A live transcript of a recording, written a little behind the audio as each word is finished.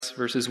us,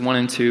 verses 1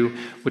 and 2,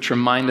 which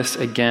remind us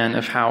again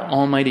of how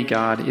Almighty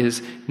God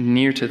is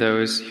near to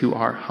those who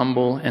are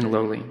humble and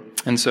lowly.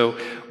 And so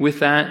with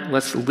that,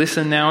 let's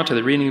listen now to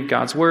the reading of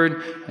God's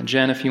word. And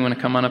Jen, if you want to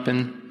come on up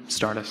and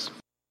start us.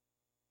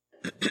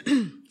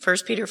 1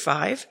 Peter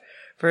 5,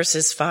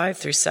 verses 5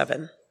 through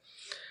 7.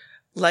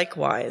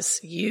 Likewise,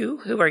 you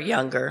who are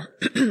younger,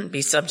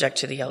 be subject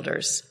to the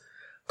elders.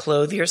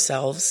 Clothe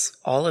yourselves,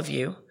 all of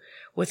you,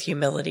 with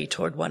humility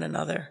toward one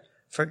another.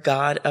 For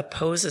God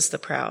opposes the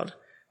proud,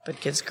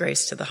 but gives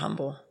grace to the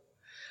humble.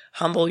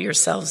 Humble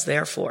yourselves,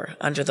 therefore,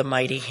 under the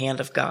mighty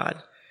hand of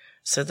God,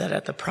 so that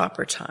at the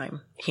proper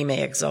time he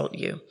may exalt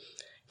you,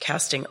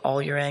 casting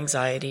all your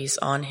anxieties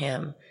on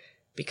him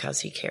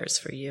because he cares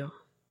for you.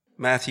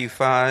 Matthew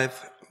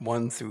 5,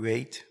 1 through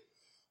 8.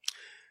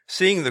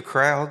 Seeing the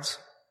crowds,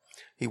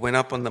 he went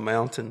up on the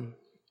mountain,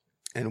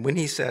 and when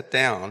he sat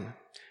down,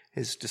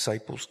 his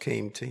disciples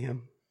came to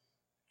him.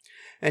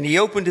 And he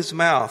opened his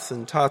mouth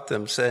and taught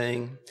them,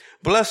 saying,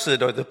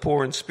 Blessed are the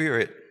poor in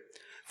spirit,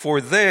 for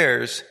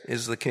theirs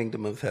is the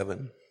kingdom of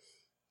heaven.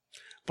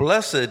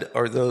 Blessed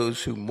are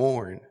those who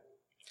mourn,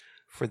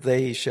 for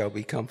they shall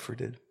be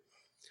comforted.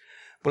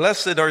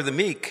 Blessed are the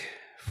meek,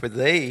 for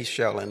they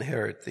shall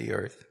inherit the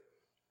earth.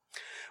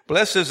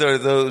 Blessed are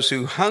those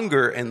who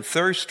hunger and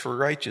thirst for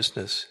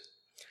righteousness,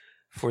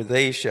 for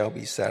they shall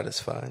be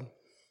satisfied.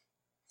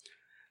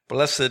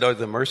 Blessed are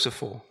the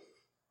merciful,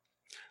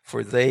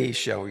 for they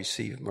shall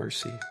receive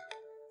mercy.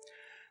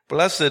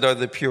 Blessed are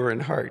the pure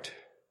in heart,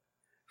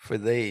 for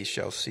they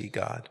shall see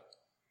God.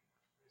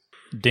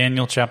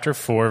 Daniel chapter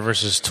 4,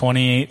 verses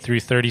 28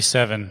 through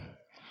 37.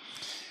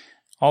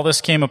 All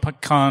this came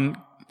upon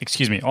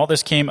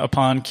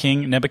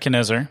King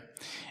Nebuchadnezzar.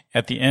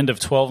 At the end of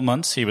 12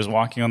 months, he was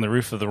walking on the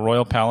roof of the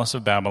royal palace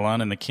of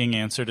Babylon, and the king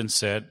answered and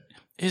said,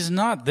 Is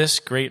not this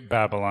great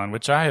Babylon,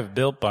 which I have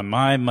built by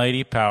my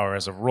mighty power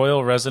as a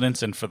royal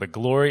residence and for the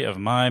glory of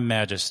my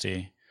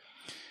majesty?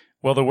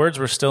 While the words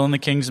were still in the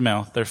king's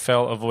mouth, there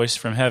fell a voice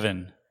from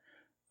heaven.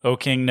 O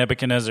King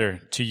Nebuchadnezzar,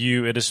 to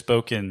you it is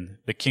spoken,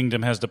 the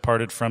kingdom has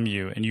departed from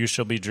you, and you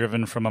shall be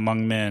driven from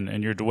among men,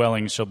 and your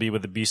dwelling shall be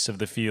with the beasts of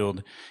the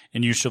field,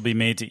 and you shall be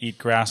made to eat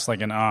grass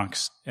like an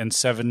ox, and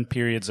 7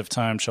 periods of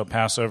time shall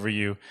pass over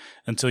you,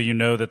 until you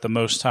know that the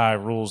Most High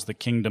rules the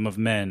kingdom of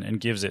men,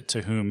 and gives it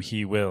to whom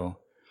he will.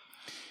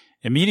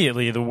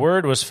 Immediately the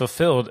word was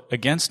fulfilled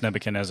against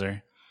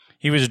Nebuchadnezzar.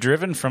 He was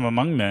driven from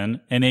among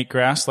men, and ate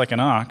grass like an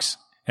ox,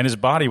 and his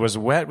body was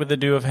wet with the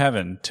dew of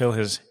heaven, till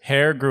his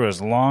hair grew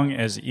as long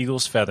as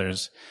eagle's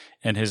feathers,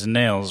 and his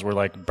nails were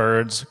like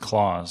birds'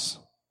 claws.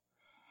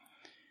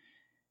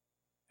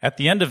 At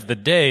the end of the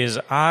days,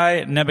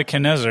 I,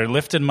 Nebuchadnezzar,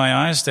 lifted my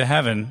eyes to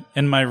heaven,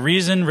 and my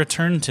reason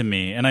returned to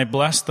me, and I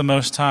blessed the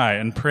Most High,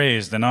 and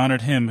praised and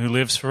honored him who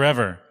lives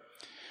forever.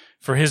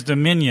 For his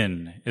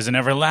dominion is an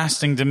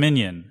everlasting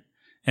dominion,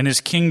 and his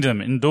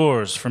kingdom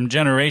endures from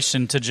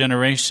generation to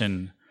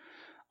generation.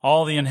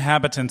 All the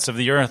inhabitants of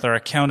the earth are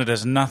accounted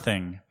as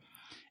nothing,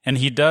 and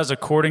he does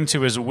according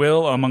to his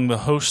will among the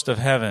host of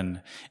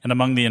heaven and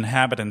among the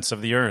inhabitants of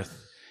the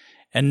earth.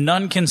 And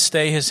none can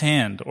stay his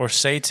hand or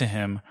say to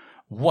him,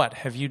 What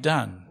have you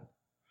done?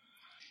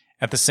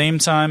 At the same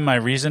time my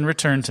reason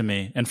returned to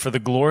me, and for the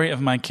glory of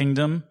my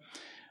kingdom,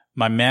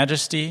 my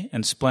majesty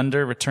and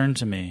splendor returned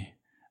to me.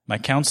 My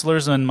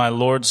counselors and my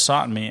lords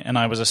sought me, and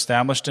I was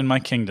established in my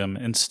kingdom,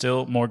 and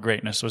still more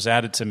greatness was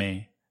added to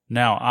me.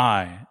 Now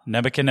I,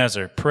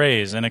 Nebuchadnezzar,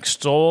 praise and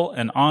extol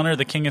and honor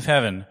the King of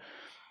heaven,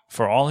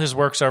 for all his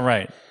works are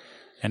right,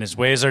 and his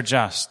ways are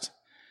just,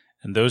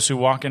 and those who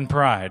walk in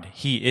pride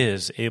he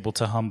is able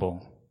to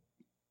humble.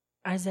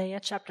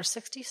 Isaiah chapter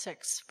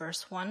 66,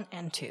 verse 1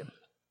 and 2.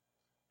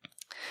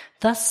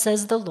 Thus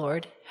says the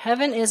Lord,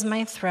 Heaven is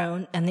my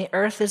throne, and the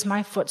earth is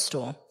my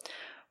footstool.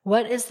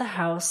 What is the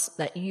house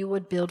that you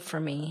would build for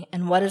me,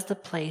 and what is the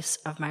place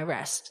of my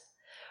rest?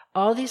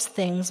 All these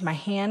things my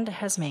hand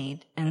has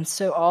made, and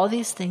so all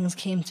these things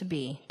came to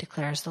be,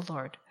 declares the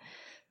Lord.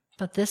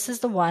 But this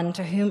is the one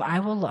to whom I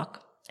will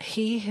look,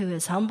 he who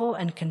is humble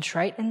and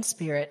contrite in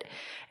spirit,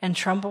 and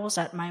trembles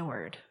at my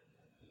word.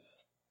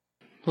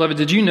 Beloved,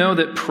 did you know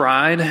that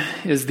pride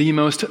is the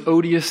most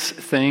odious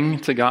thing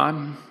to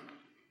God?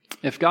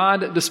 If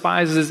God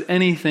despises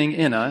anything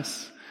in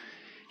us,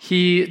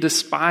 he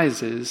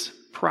despises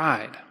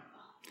pride.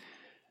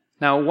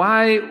 Now,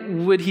 why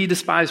would he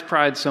despise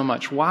pride so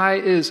much? Why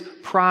is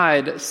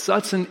pride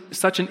such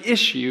an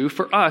issue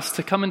for us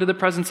to come into the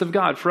presence of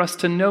God, for us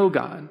to know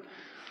God?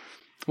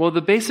 Well,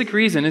 the basic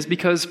reason is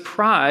because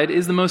pride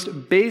is the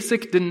most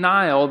basic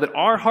denial that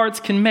our hearts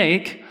can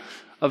make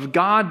of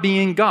God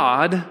being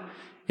God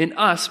and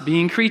us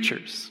being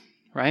creatures,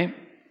 right?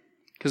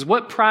 Because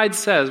what pride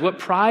says, what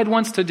pride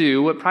wants to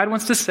do, what pride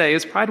wants to say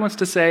is pride wants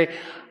to say,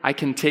 I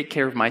can take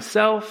care of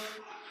myself.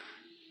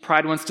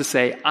 Pride wants to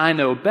say, I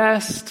know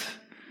best.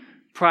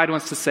 Pride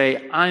wants to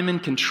say, I'm in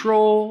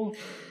control.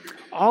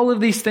 All of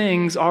these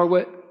things are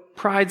what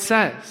pride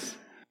says.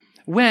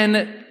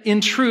 When, in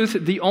truth,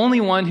 the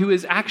only one who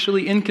is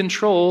actually in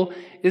control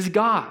is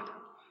God.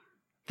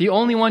 The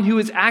only one who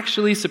is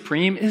actually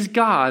supreme is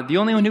God. The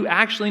only one who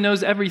actually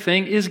knows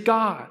everything is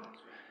God.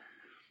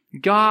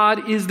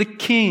 God is the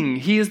King.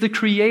 He is the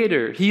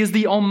Creator. He is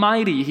the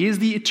Almighty. He is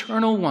the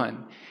Eternal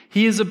One.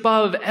 He is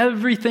above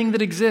everything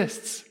that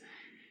exists.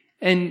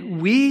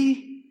 And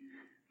we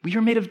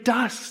are made of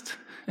dust.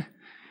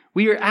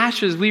 We are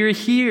ashes. We are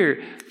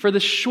here for the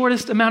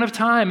shortest amount of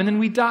time, and then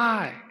we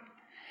die.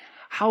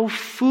 How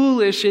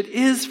foolish it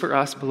is for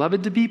us,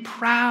 beloved, to be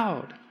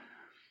proud.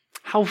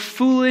 How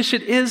foolish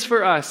it is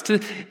for us to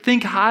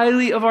think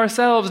highly of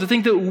ourselves, to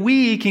think that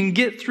we can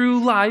get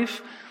through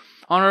life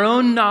on our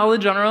own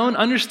knowledge, on our own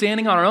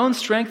understanding, on our own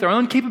strength, our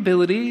own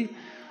capability,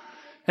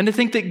 and to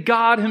think that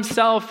God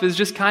himself is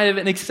just kind of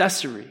an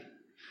accessory,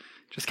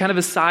 just kind of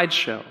a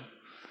sideshow.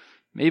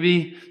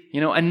 Maybe,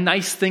 a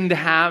nice thing to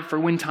have for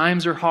when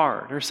times are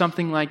hard or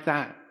something like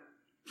that.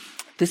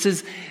 This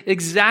is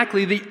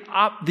exactly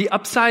the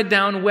upside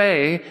down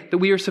way that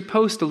we are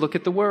supposed to look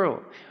at the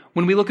world.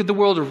 When we look at the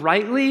world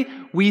rightly,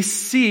 we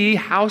see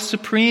how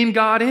supreme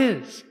God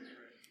is,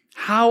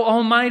 how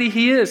almighty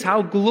he is,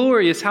 how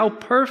glorious, how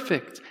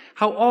perfect,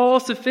 how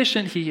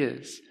all-sufficient he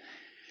is.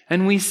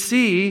 And we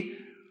see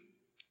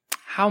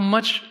how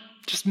much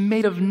just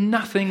made of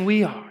nothing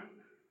we are,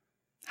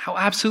 how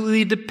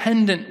absolutely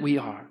dependent we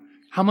are,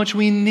 how much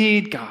we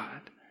need God.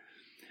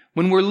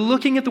 When we're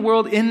looking at the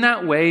world in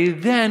that way,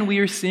 then we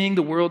are seeing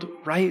the world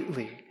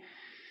rightly.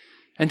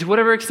 And to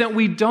whatever extent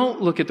we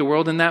don't look at the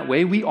world in that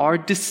way, we are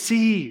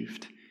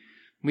deceived.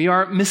 We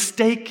are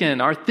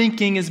mistaken. Our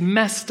thinking is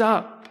messed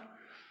up.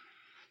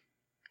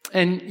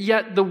 And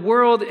yet the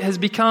world has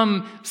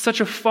become such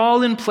a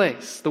fallen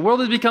place. The world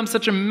has become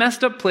such a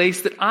messed up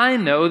place that I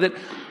know that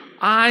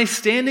I,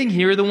 standing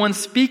here, the one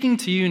speaking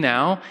to you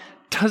now,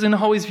 doesn't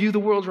always view the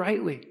world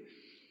rightly.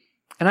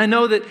 And I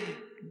know that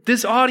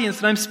this audience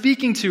that I'm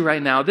speaking to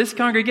right now, this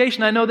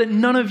congregation, I know that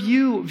none of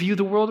you view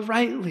the world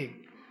rightly.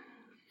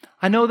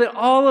 I know that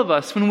all of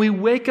us, when we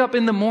wake up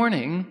in the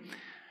morning,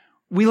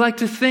 we like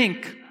to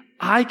think,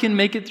 I can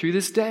make it through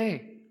this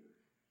day.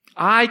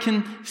 I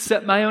can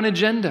set my own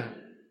agenda.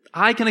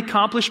 I can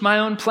accomplish my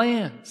own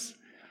plans.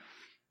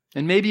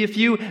 And maybe a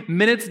few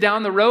minutes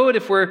down the road,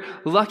 if we're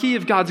lucky,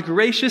 if God's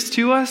gracious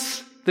to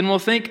us, then we'll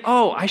think,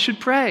 I should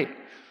pray.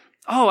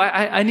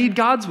 I need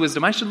God's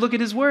wisdom. I should look at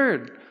his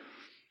word.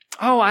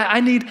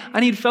 I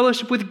need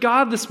fellowship with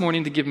God this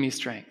morning to give me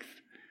strength.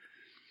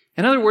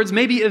 In other words,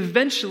 maybe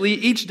eventually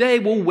each day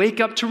we'll wake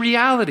up to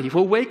reality.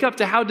 We'll wake up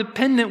to how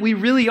dependent we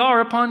really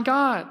are upon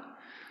God.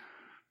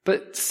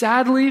 But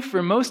sadly,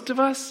 for most of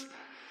us,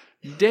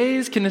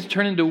 days can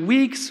turn into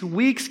weeks,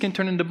 weeks can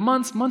turn into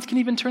months, months can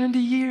even turn into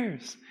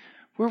years,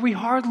 where we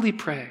hardly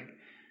pray,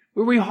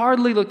 where we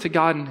hardly look to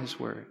God and his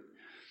word.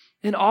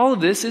 And all of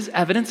this is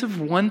evidence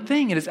of one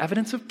thing. It is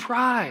evidence of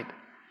pride.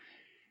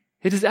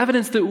 It is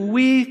evidence that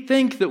we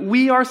think that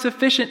we are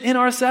sufficient in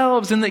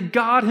ourselves and that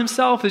God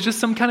himself is just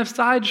some kind of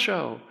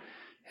sideshow.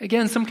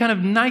 Again, some kind of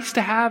nice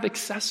to have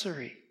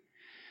accessory.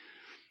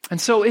 And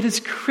so it is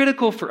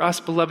critical for us,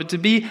 beloved, to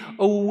be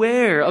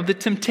aware of the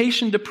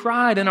temptation to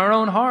pride in our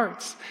own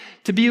hearts,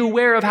 to be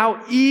aware of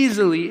how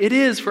easily it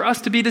is for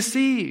us to be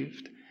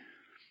deceived,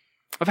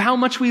 of how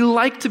much we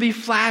like to be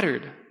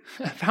flattered,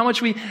 of how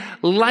much we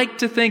like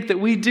to think that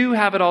we do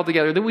have it all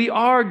together, that we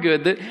are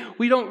good, that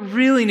we don't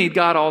really need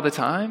God all the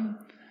time.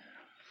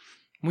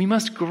 We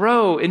must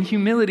grow in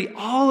humility.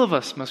 All of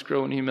us must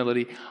grow in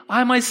humility.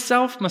 I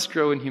myself must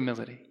grow in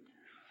humility.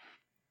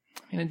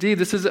 And indeed,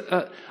 this is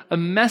a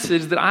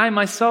message that I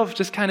myself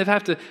just kind of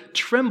have to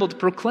tremble to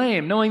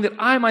proclaim, knowing that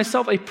I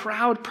myself, a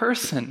proud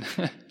person,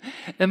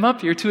 am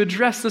up here to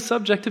address the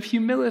subject of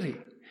humility.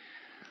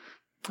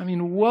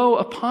 Woe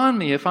upon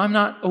me if I'm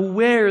not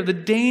aware of the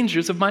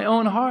dangers of my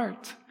own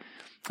heart.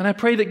 And I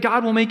pray that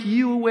God will make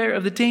you aware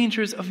of the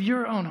dangers of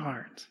your own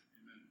heart.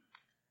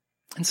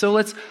 And so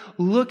let's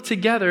look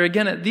together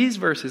again at these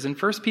verses in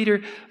 1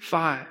 Peter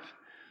 5.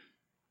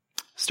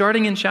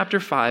 Starting in chapter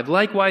 5,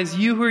 likewise,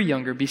 you who are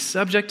younger, be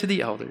subject to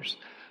the elders.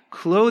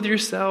 Clothe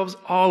yourselves,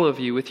 all of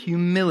you, with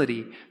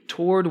humility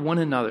toward one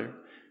another.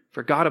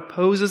 For God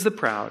opposes the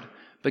proud,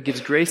 but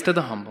gives grace to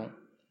the humble.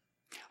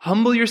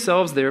 Humble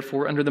yourselves,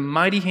 therefore, under the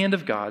mighty hand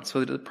of God, so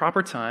that at the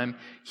proper time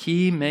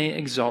he may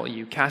exalt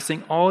you,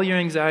 casting all your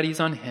anxieties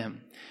on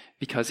him,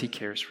 because he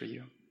cares for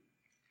you.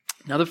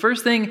 Now, the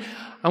first thing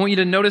I want you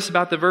to notice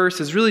about the verse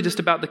is really just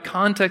about the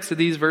context of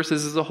these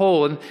verses as a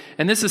whole.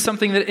 And this is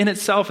something that in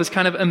itself is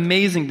kind of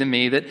amazing to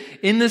me, that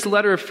in this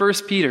letter of 1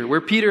 Peter,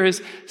 where Peter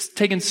has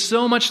taken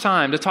so much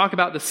time to talk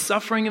about the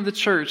suffering of the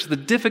church, the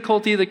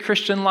difficulty of the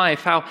Christian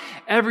life, how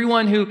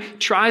everyone who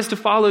tries to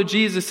follow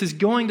Jesus is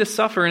going to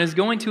suffer and is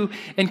going to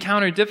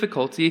encounter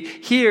difficulty,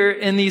 here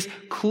in these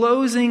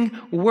closing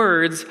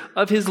words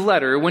of his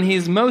letter, when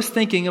he's most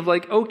thinking of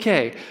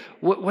okay,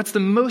 what's the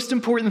most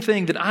important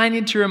thing that I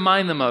need to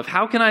remind them of?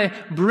 How can I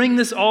bring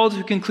this all to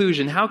a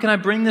conclusion? How can I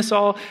bring this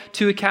all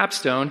to a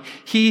capstone?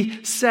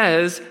 He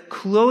says,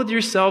 clothe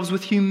yourselves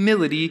with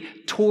humility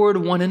toward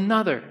one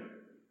another.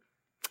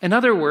 In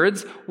other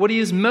words, what he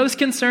is most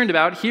concerned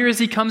about here as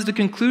he comes to the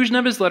conclusion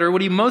of his letter,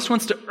 what he most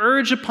wants to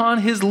urge upon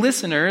his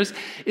listeners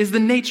is the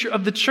nature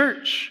of the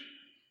church,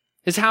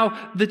 is how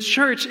the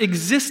church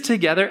exists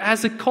together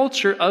as a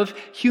culture of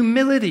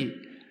humility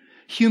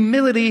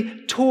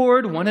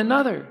toward one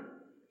another.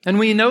 And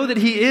we know that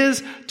he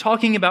is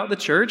talking about the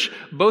church,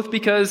 both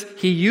because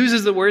he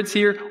uses the words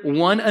here,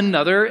 one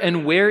another,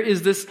 and where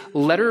is this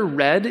letter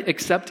read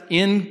except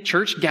in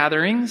church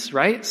gatherings,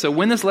 right? So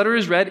when this letter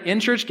is read in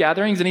church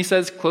gatherings and he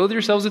says, clothe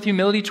yourselves with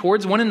humility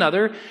towards one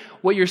another,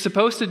 what you're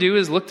supposed to do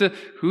is look to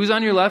who's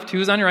on your left,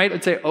 who's on your right,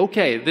 and say,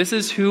 okay, this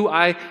is who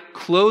I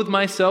clothe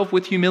myself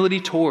with humility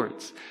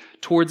towards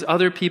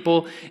other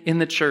people in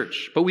the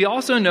church. But we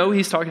also know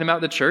he's talking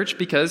about the church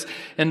because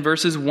in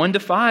verses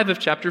 1-5 of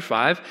chapter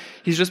 5,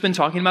 he's just been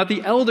talking about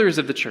the elders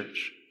of the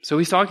church. So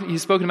he's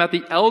spoken about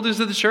the elders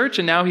of the church,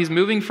 and now he's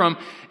moving from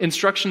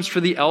instructions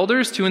for the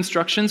elders to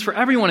instructions for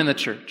everyone in the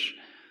church.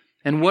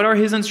 And what are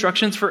his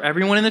instructions for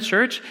everyone in the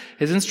church?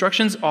 His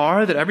instructions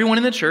are that everyone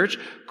in the church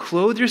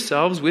clothe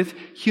yourselves with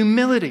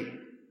humility.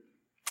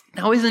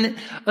 Now, isn't it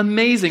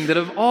amazing that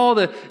of all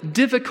the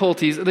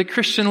difficulties of the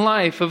Christian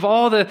life, of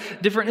all the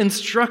different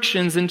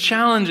instructions and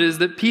challenges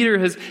that Peter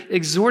has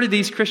exhorted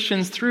these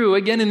Christians through,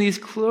 again, in these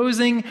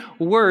closing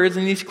words,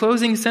 in these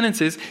closing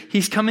sentences,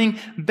 he's coming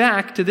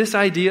back to this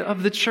idea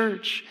of the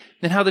church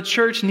and how the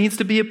church needs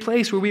to be a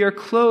place where we are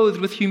clothed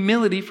with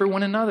humility for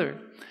one another.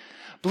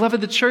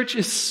 Beloved, the church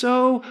is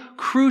so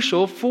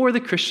crucial for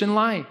the Christian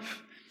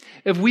life.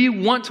 If we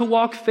want to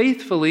walk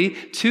faithfully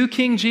to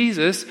King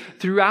Jesus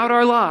throughout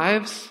our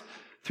lives,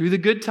 through the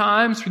good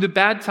times, through the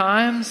bad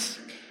times,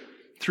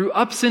 through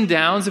ups and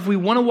downs, if we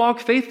want to walk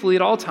faithfully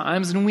at all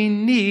times, then we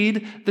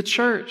need the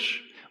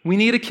church. We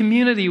need a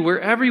community where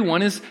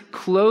everyone is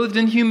clothed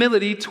in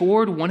humility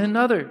toward one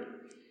another.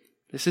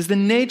 This is the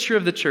nature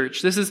of the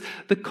church. This is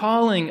the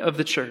calling of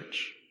the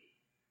church.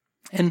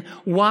 And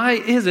why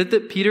is it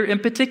that Peter in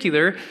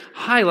particular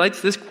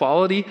highlights this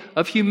quality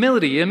of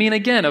humility? I mean,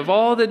 again, of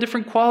all the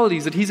different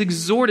qualities that he's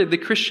exhorted the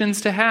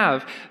Christians to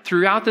have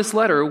throughout this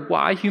letter,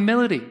 why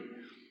humility?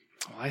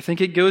 Well, I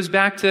think it goes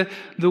back to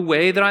the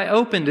way that I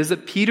opened, is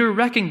that Peter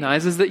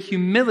recognizes that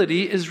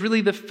humility is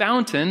really the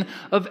fountain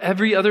of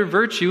every other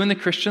virtue in the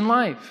Christian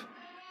life.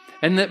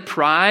 And that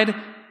pride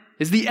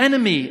is the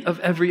enemy of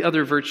every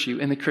other virtue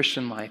in the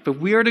Christian life. But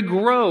we are to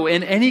grow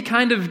in any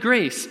kind of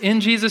grace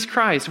in Jesus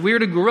Christ. We are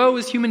to grow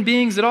as human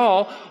beings at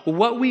all.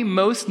 What we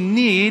most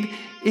need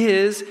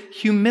is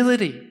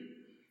humility.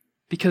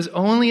 Because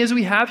only as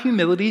we have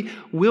humility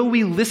will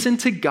we listen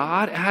to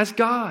God as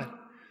God.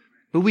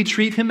 Will we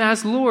treat him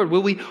as Lord?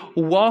 Will we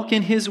walk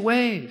in his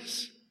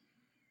ways?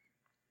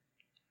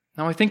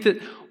 Now, I think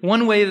that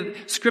one way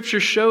that Scripture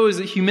shows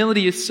that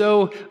humility is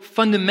so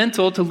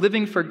fundamental to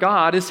living for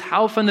God is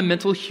how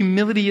fundamental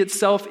humility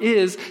itself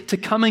is to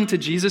coming to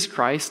Jesus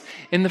Christ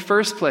in the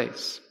first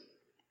place.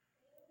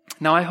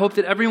 Now, I hope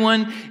that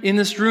everyone in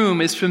this room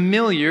is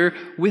familiar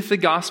with the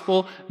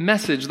gospel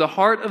message. The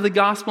heart of the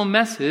gospel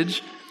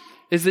message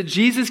is that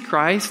Jesus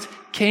Christ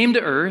came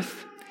to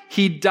earth,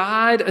 he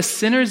died a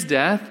sinner's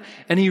death,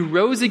 and he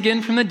rose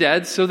again from the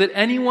dead so that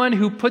anyone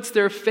who puts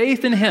their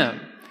faith in him,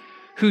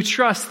 who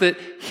trusts that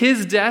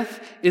his death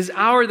is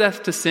our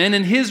death to sin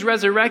and his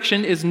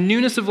resurrection is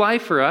newness of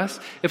life for us,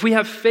 if we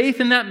have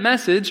faith in that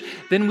message,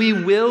 then we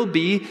will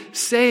be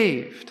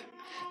saved.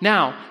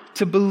 Now,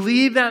 to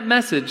believe that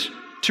message,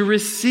 to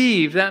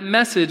receive that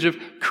message of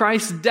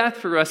Christ's death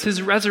for us,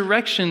 his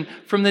resurrection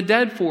from the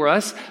dead for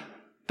us,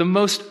 the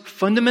most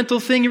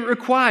fundamental thing it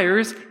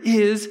requires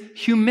is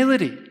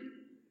humility.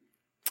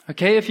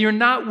 Okay, if you're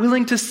not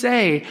willing to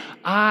say,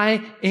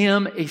 I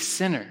am a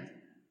sinner,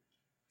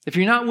 if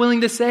you're not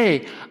willing to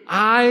say,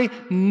 I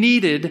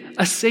needed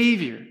a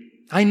Savior,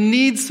 I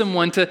need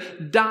someone to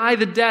die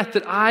the death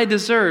that I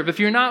deserve, if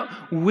you're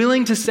not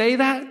willing to say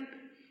that,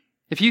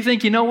 if you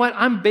think, you know what,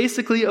 I'm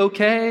basically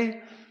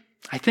okay,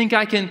 I think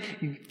I can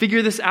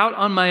figure this out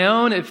on my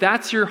own, if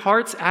that's your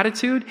heart's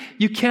attitude,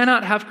 you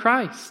cannot have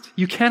Christ.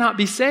 You cannot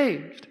be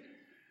saved.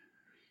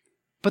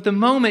 But the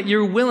moment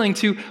you're willing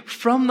to,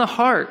 from the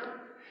heart,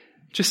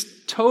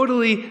 just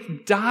totally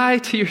die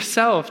to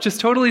yourself. Just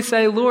totally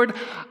say, Lord,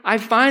 I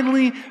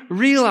finally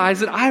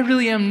realize that I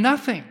really am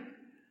nothing.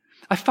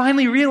 I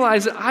finally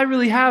realize that I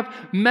really have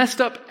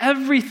messed up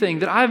everything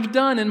that I've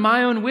done in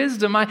my own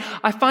wisdom.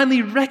 I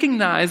finally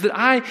recognize that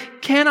I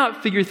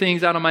cannot figure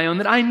things out on my own,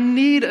 that I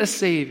need a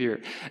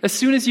Savior. As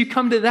soon as you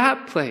come to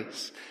that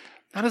place,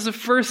 that is the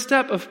first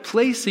step of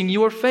placing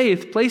your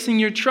faith, placing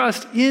your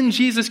trust in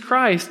Jesus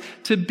Christ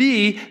to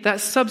be that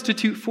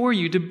substitute for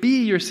you, to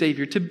be your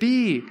Savior, to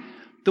be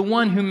the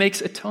one who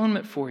makes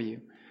atonement for you.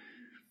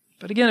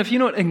 But again, if you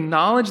don't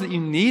acknowledge that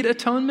you need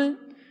atonement,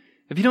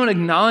 if you don't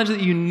acknowledge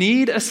that you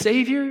need a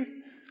Savior,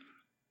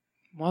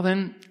 well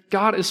then,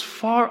 God is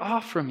far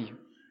off from you.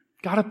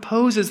 God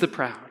opposes the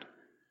proud,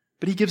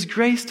 but he gives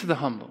grace to the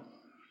humble.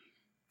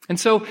 And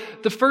so,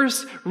 the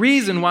first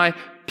reason why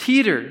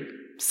Peter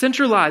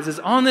centralizes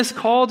on this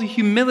call to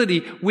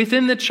humility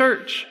within the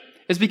church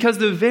is because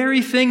the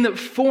very thing that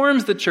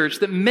forms the church,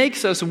 that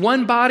makes us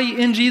one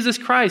body in Jesus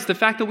Christ, the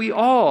fact that we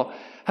all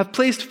have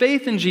placed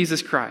faith in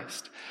Jesus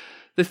Christ,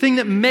 the thing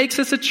that makes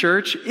us a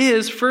church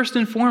is, first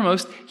and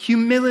foremost,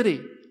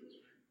 humility.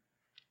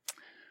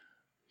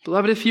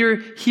 Beloved, if you're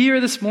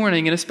here this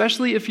morning, and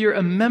especially if you're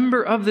a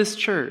member of this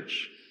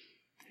church,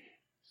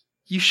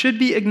 you should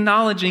be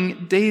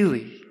acknowledging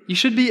daily, you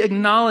should be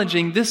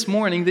acknowledging this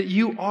morning that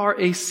you are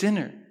a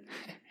sinner.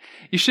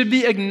 You should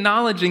be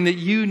acknowledging that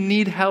you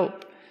need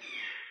help.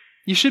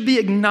 You should be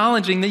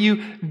acknowledging that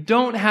you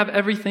don't have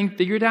everything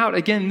figured out.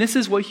 Again, this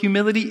is what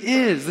humility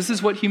is. This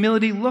is what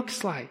humility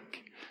looks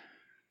like.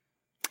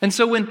 And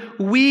so when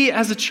we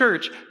as a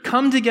church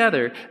come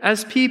together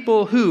as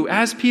people who,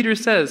 as Peter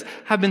says,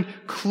 have been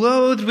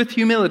clothed with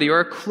humility or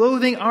are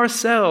clothing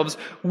ourselves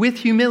with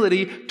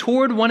humility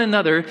toward one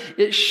another,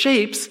 it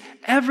shapes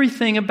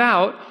everything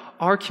about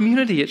our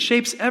community. It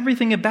shapes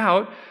everything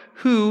about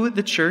who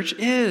the church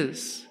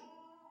is.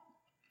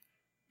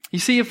 You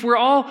see, if we're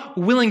all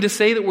willing to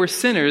say that we're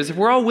sinners, if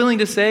we're all willing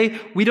to say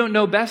we don't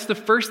know best, the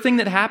first thing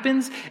that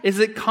happens is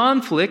that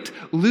conflict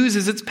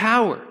loses its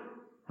power,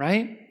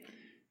 right?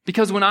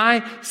 Because when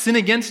I sin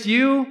against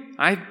you,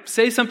 I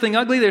say something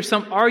ugly, there's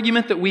some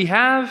argument that we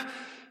have,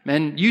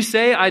 and you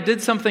say I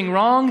did something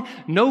wrong,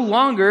 no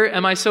longer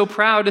am I so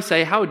proud to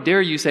say, how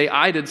dare you say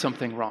I did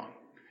something wrong?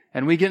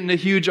 And we get in a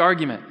huge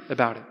argument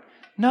about it.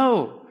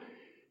 No.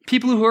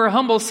 People who are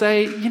humble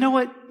say, you know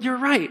what, you're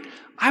right.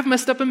 I've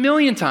messed up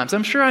 1,000,000 times.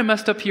 I'm sure I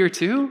messed up here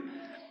too.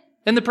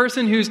 And the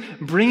person who's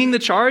bringing the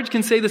charge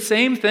can say the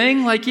same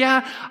thing, like,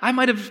 yeah, I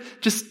might have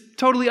just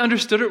totally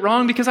understood it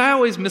wrong because I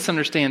always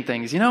misunderstand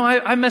things. You know,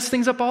 I mess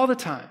things up all the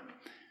time.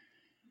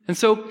 And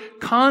so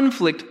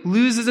conflict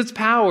loses its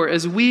power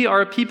as we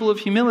are a people of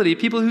humility,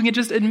 people who can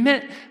just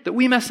admit that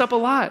we mess up a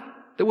lot,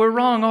 that we're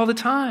wrong all the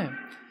time.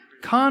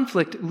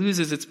 Conflict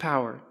loses its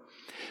power.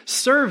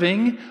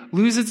 Serving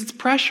loses its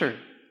pressure.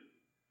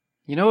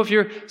 You know, if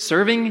you're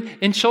serving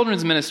in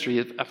children's ministry,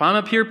 if I'm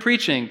up here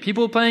preaching,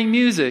 people playing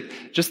music,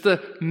 just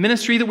the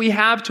ministry that we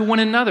have to one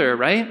another,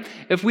 right?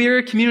 If we are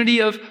a community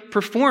of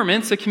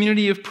performance, a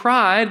community of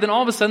pride, then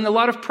all of a sudden a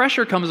lot of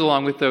pressure comes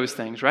along with those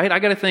things, right? I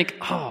got to think,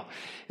 oh,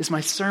 is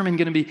my sermon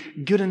going to be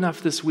good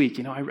enough this week?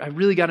 You know, I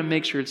really got to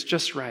make sure it's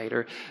just right.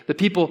 Or the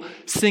people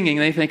singing,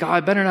 they think, oh,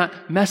 I better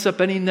not mess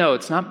up any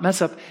notes, not mess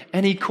up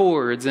any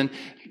chords. And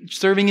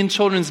serving in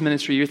children's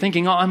ministry, you're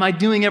thinking, oh, am I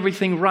doing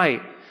everything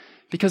right?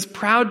 Because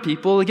proud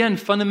people, again,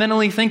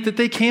 fundamentally think that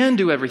they can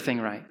do everything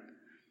right.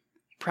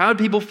 Proud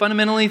people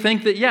fundamentally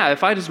think that, yeah,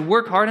 if I just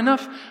work hard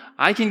enough,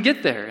 I can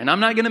get there and I'm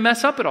not going to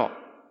mess up at all.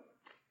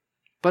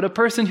 But a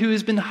person who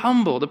has been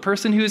humbled, a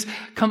person who's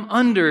come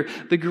under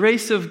the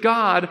grace of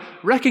God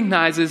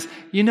recognizes,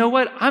 you know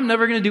what, I'm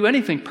never going to do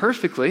anything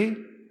perfectly.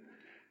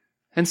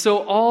 And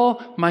so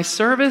all my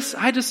service,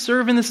 I just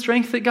serve in the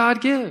strength that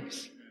God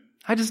gives.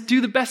 I just do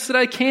the best that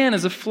I can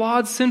as a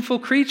flawed, sinful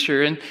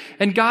creature.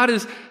 And God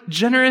is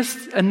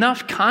generous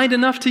enough, kind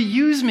enough to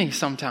use me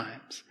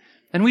sometimes.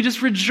 And we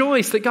just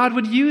rejoice that God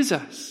would use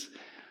us.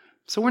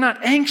 So we're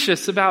not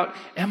anxious about,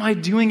 am I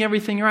doing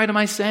everything right? Am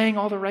I saying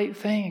all the right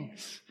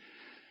things?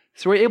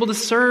 So we're able to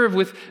serve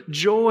with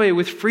joy,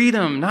 with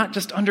freedom, not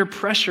just under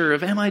pressure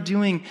of, am I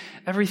doing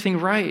everything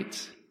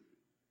right?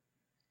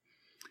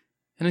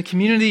 In a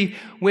community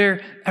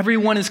where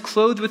everyone is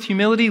clothed with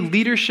humility,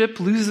 leadership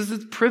loses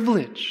its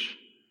privilege.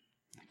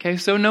 Okay,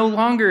 so no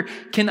longer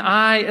can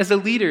I, as a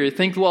leader,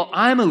 think, well,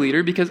 I'm a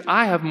leader because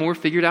I have more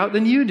figured out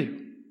than you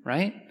do,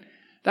 right?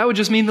 That would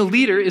just mean the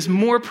leader is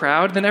more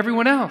proud than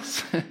everyone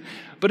else.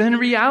 But in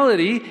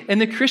reality, in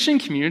the Christian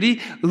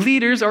community,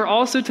 leaders are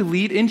also to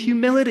lead in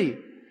humility.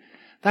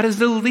 That is,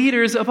 the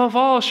leaders above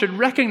all should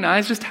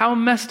recognize just how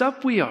messed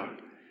up we are,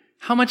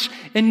 how much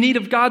in need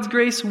of God's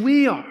grace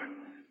we are.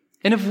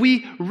 And if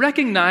we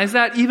recognize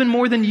that even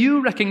more than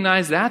you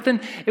recognize that,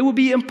 then it will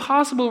be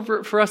impossible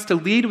for us to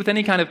lead with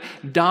any kind of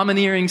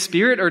domineering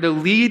spirit or to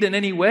lead in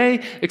any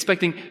way,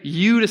 expecting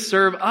you to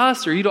serve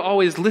us or you to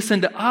always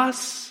listen to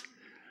us.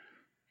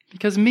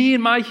 Because me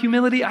and my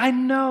humility, I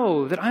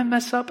know that I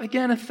mess up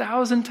again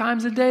 1,000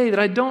 times a day, that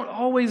I don't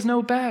always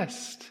know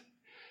best.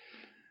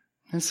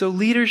 And so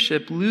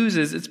leadership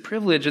loses its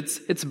privilege,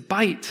 its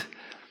bite.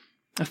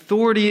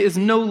 Authority is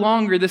no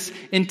longer this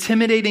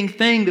intimidating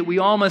thing that we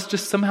all must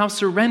just somehow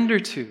surrender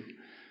to.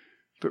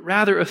 But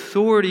rather,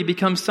 authority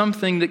becomes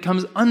something that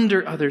comes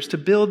under others to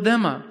build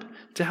them up,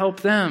 to help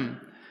them,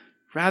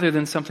 rather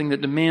than something that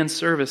demands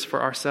service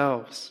for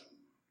ourselves.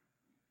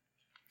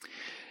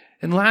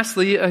 And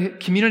lastly, a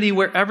community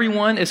where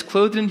everyone is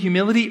clothed in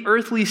humility,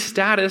 earthly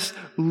status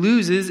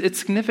loses its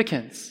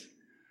significance.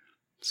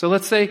 So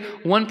let's say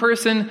one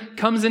person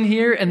comes in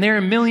here and they're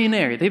a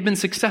millionaire. They've been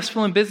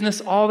successful in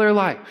business all their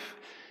life.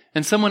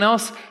 And someone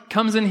else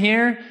comes in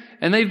here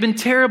and they've been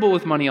terrible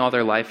with money all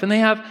their life and they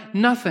have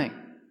nothing.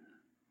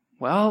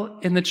 Well,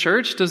 in the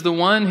church, does the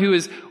one who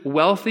is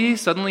wealthy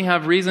suddenly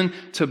have reason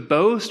to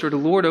boast or to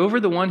lord over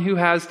the one who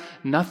has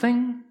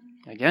nothing?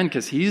 Again,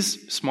 because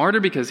he's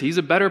smarter, because he's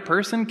a better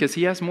person, because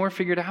he has more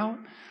figured out?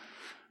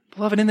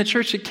 Beloved, in the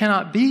church, it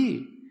cannot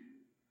be.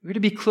 We're to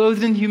be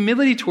clothed in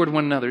humility toward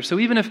one another. So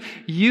even if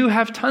you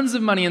have tons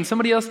of money and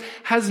somebody else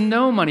has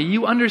no money,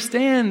 you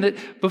understand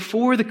that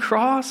before the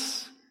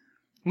cross,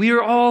 we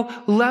are all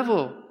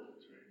level.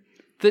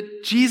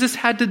 That Jesus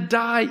had to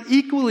die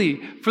equally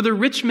for the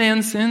rich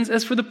man's sins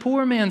as for the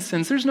poor man's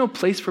sins. There's no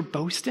place for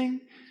boasting.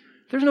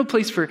 There's no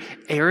place for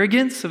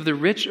arrogance of the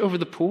rich over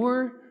the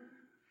poor,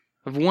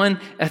 of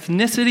one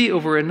ethnicity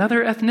over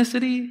another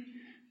ethnicity.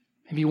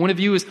 Maybe one of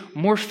you is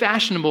more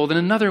fashionable than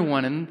another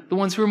one, and the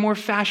ones who are more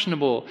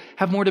fashionable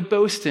have more to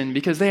boast in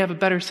because they have a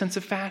better sense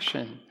of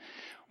fashion.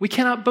 We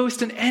cannot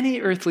boast in any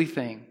earthly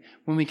thing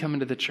when we come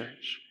into the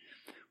church.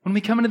 When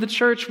we come into the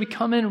church, we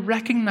come in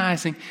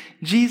recognizing,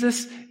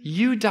 Jesus,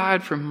 you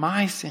died for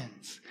my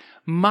sins.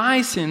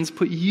 My sins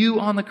put you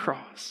on the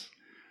cross.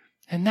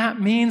 And that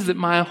means that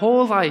my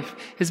whole life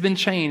has been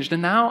changed,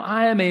 and now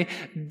I am a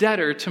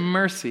debtor to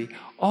mercy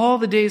all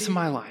the days of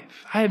my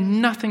life. I have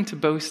nothing to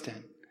boast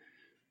in.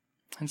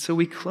 And so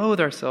we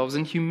clothe ourselves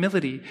in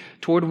humility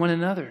toward one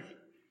another.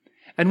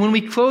 And when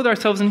we clothe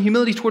ourselves in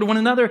humility toward one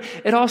another,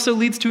 it also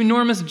leads to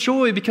enormous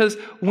joy, because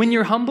when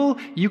you're humble,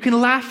 you can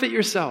laugh at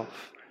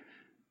yourself.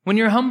 When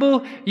you're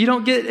humble, you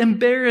don't get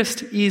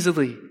embarrassed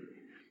easily.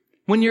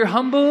 When you're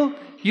humble,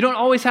 you don't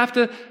always have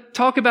to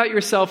talk about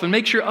yourself and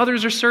make sure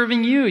others are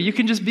serving you. You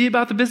can just be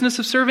about the business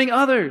of serving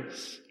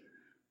others.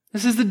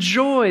 This is the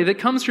joy that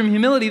comes from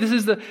humility. This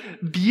is the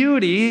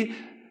beauty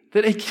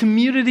that a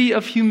community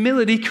of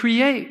humility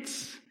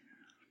creates.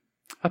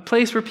 A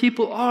place where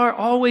people are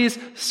always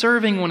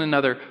serving one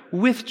another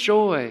with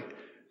joy,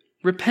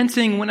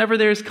 repenting whenever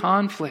there's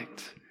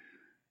conflict,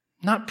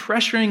 not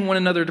pressuring one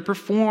another to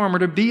perform or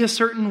to be a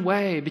certain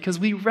way, because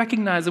we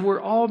recognize that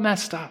we're all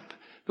messed up,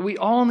 that we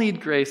all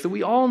need grace, that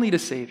we all need a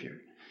Savior,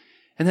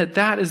 and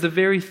that is the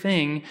very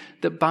thing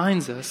that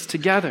binds us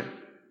together.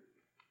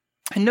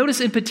 And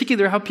notice in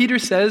particular how Peter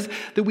says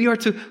that we are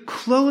to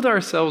clothe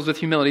ourselves with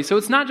humility. So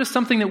it's not just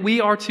something that we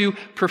are to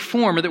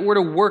perform or that we're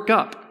to work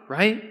up,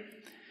 right?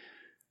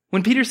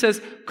 When Peter says,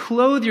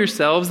 clothe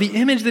yourselves, the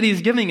image that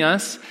he's giving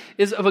us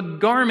is of a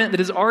garment that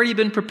has already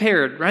been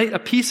prepared, right? A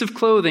piece of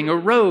clothing, a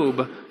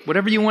robe,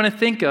 whatever you want to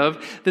think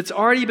of, that's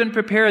already been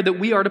prepared that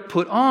we are to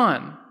put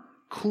on.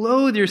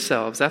 Clothe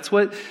yourselves. That's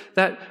what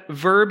that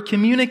verb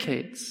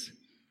communicates.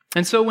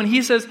 And so when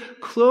he says,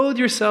 clothe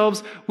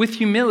yourselves with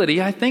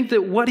humility, I think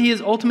that what he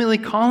is ultimately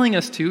calling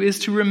us to is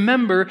to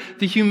remember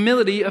the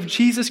humility of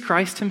Jesus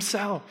Christ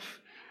himself.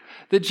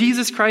 That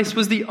Jesus Christ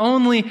was the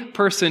only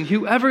person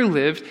who ever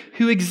lived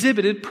who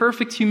exhibited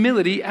perfect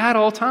humility at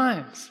all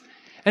times.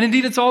 And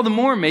indeed, it's all the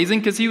more amazing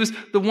because he was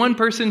the one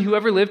person who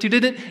ever lived who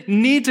didn't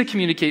need to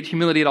communicate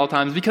humility at all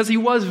times, because he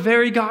was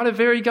very God of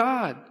very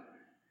God.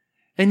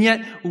 And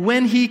yet,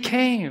 when he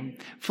came,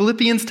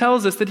 Philippians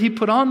tells us that he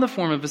put on the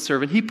form of a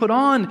servant. He put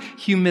on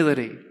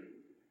humility.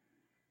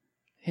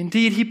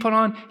 Indeed, he put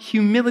on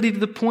humility to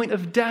the point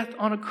of death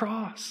on a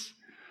cross.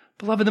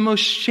 Beloved, the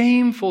most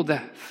shameful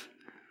death,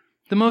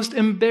 the most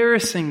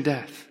embarrassing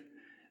death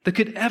that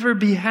could ever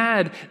be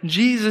had,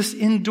 Jesus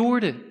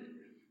endured it.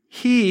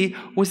 He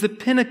was the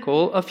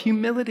pinnacle of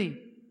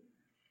humility.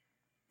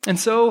 And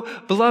so,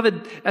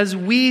 beloved, as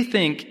we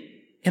think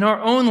in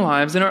our own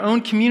lives, in our own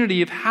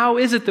community, of how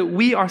is it that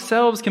we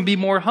ourselves can be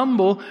more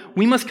humble,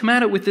 we must come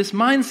at it with this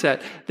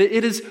mindset that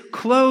it is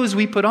clothes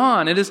we put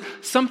on. It is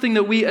something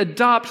that we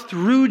adopt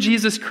through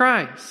Jesus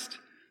Christ.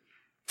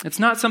 It's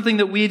not something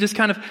that we just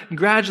kind of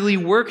gradually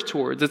work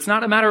towards. It's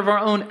not a matter of our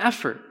own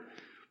effort.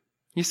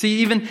 You see,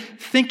 even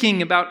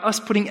thinking about us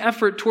putting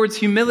effort towards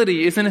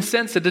humility is in a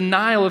sense a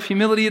denial of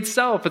humility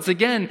itself. It's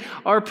again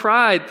our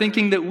pride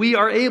thinking that we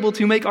are able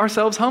to make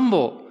ourselves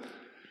humble.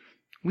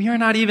 We are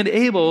not even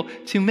able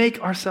to make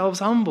ourselves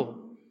humble.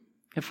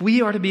 If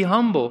we are to be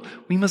humble,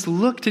 we must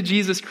look to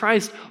Jesus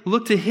Christ,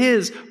 look to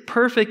his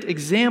perfect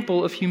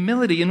example of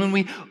humility. And when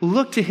we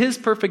look to his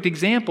perfect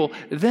example,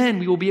 then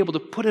we will be able to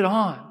put it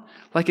on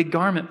like a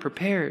garment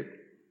prepared.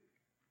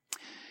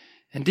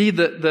 Indeed,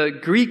 the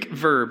Greek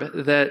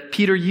verb that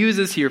Peter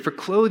uses here for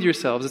clothe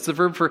yourselves, it's the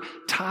verb for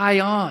tie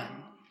on.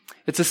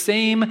 It's the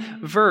same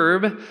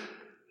verb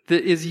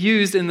that is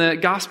used in the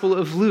Gospel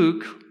of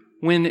Luke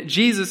when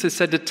Jesus is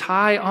said to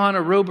tie on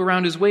a robe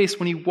around his waist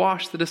when he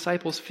washed the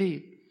disciples'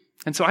 feet.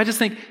 And so I just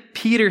think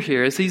Peter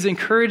here, as he's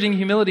encouraging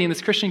humility in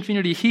this Christian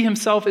community, he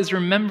himself is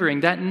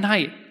remembering that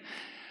night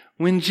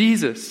when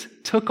Jesus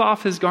took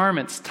off his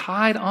garments,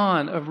 tied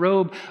on a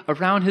robe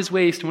around his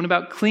waist, and went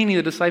about cleaning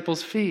the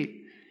disciples' feet.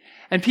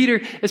 And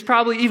Peter is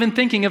probably even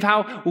thinking of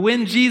how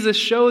when Jesus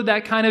showed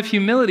that kind of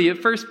humility, at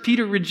first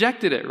Peter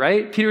rejected it,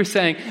 right? Peter was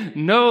saying,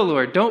 "No,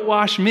 Lord, don't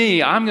wash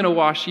me. I'm going to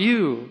wash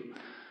you."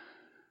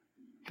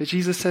 But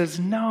Jesus says,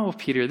 "No,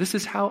 Peter, this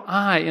is how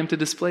I am to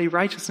display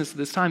righteousness at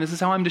this time. This is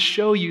how I'm to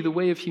show you the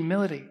way of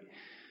humility."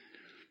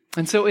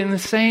 And so in the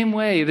same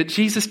way that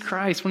Jesus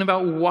Christ went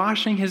about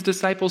washing his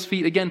disciples'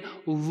 feet, again,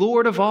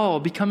 Lord of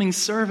all, becoming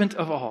servant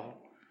of all,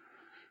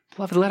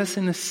 beloved, let us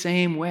in the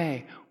same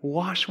way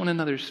wash one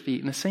another's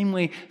feet, in the same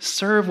way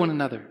serve one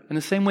another, in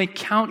the same way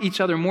count each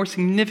other more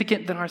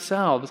significant than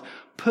ourselves.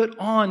 Put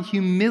on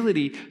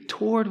humility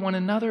toward one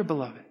another,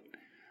 beloved.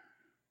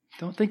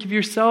 Don't think of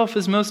yourself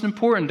as most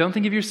important. Don't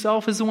think of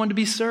yourself as the one to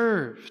be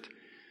served.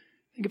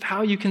 Think of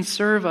how you can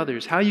serve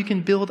others, how you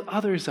can build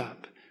others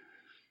up.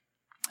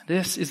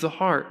 This is the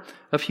heart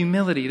of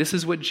humility. This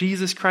is what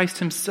Jesus Christ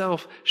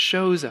himself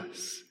shows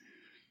us.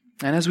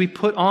 And as we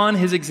put on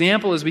his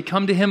example, as we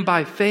come to him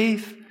by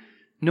faith,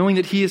 knowing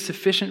that he is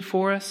sufficient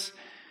for us,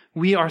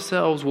 we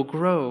ourselves will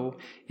grow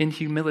in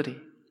humility.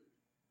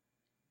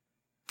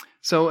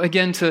 So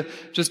again, to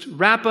just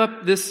wrap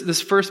up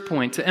this first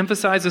point, to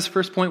emphasize this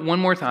first point one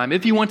more time,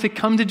 if you want to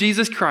come to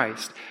Jesus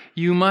Christ,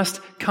 you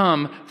must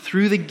come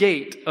through the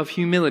gate of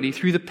humility,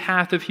 through the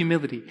path of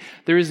humility.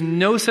 There is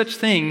no such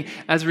thing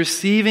as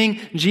receiving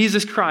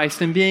Jesus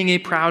Christ and being a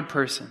proud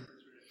person.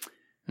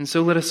 And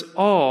so let us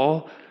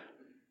all,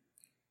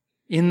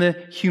 in the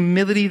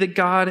humility that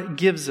God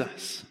gives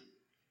us,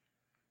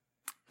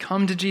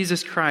 come to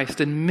Jesus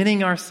Christ,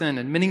 admitting our sin,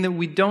 admitting that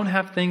we don't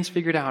have things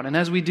figured out. And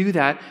as we do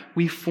that,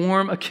 we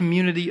form a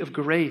community of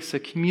grace, a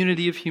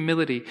community of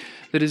humility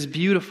that is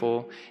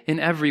beautiful in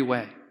every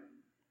way.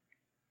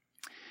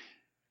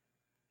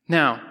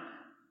 Now,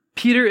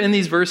 Peter in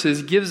these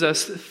verses gives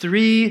us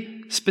 3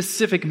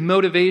 specific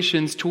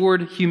motivations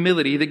toward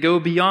humility that go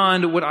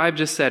beyond what I've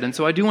just said. And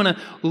so I do want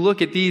to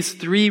look at these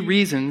 3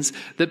 reasons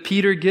that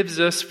Peter gives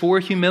us for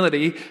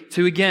humility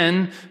to,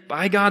 again,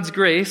 by God's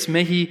grace,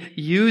 may he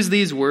use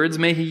these words,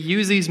 may he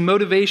use these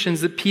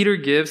motivations that Peter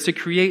gives to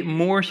create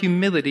more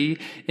humility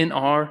in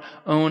our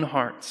own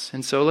hearts.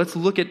 And so let's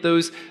look at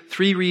those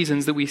 3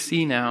 reasons that we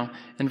see now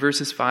in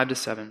verses 5 to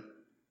 7.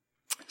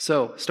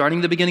 So, starting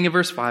at the beginning of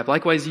verse 5,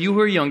 likewise, you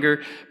who are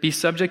younger, be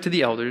subject to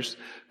the elders.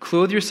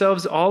 Clothe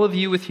yourselves, all of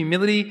you, with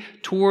humility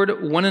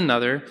toward one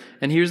another.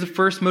 And here's the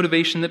first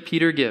motivation that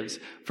Peter gives.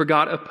 For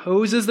God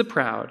opposes the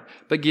proud,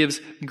 but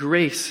gives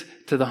grace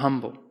to the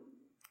humble.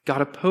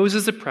 God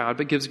opposes the proud,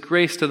 but gives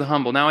grace to the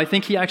humble. Now, I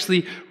think he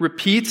actually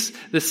repeats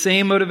the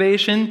same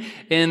motivation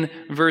in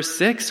verse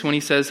 6 when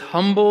he says,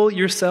 humble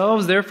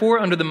yourselves, therefore,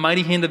 under the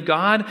mighty hand of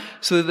God,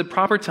 so that at the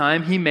proper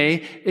time he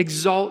may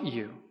exalt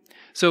you.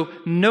 So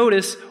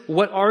notice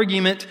what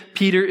argument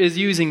Peter is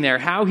using there,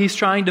 how he's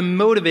trying to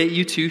motivate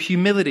you to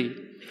humility.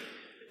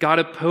 God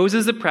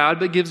opposes the proud,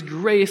 but gives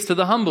grace to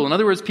the humble. In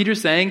other words,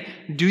 Peter's saying,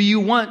 do you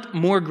want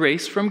more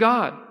grace from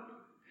God?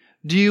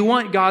 Do you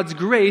want God's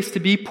grace to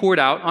be poured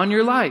out on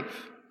your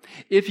life?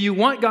 If you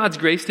want God's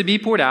grace to be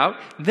poured out,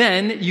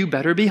 then you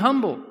better be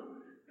humble.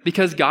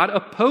 Because God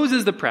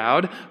opposes the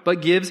proud,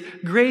 but gives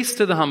grace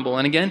to the humble.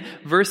 And again,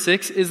 verse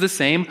 6 is the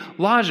same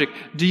logic.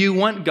 Do you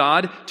want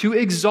God to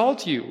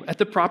exalt you at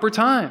the proper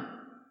time?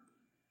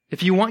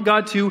 If you want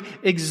God to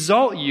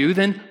exalt you,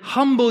 then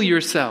humble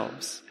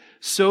yourselves,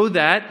 so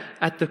that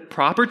at the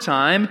proper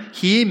time,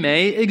 he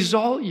may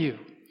exalt you.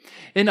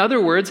 In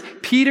other words,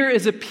 Peter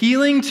is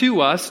appealing to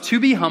us to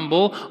be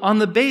humble on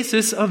the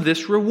basis of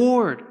this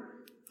reward.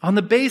 On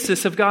the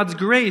basis of God's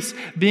grace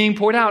being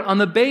poured out, on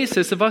the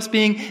basis of us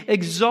being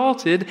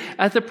exalted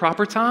at the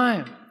proper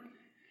time.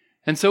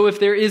 And so if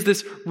there is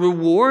this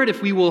reward,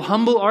 if we will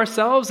humble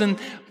ourselves, and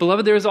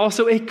beloved, there is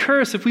also a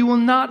curse if we will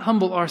not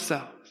humble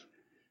ourselves,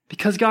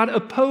 because God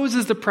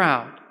opposes the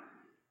proud.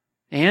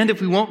 And if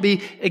we won't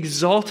be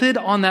exalted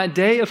on that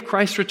day of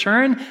Christ's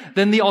return,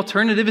 then the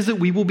alternative is that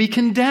we will be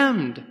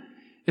condemned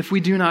if we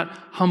do not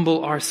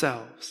humble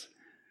ourselves.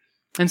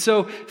 And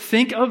so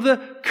think of the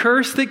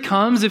curse that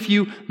comes if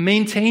you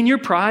maintain your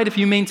pride, if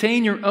you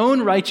maintain your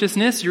own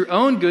righteousness, your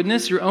own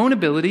goodness, your own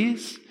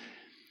abilities.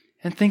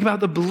 And think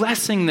about the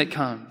blessing that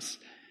comes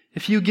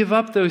if you give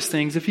up those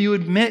things, if you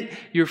admit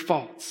your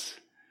faults,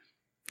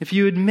 if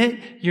you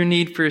admit your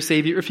need for a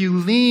Savior, if you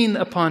lean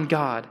upon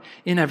God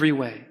in every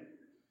way.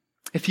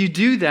 If you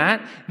do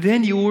that,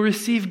 then you will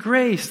receive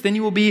grace. Then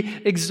you will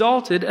be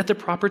exalted at the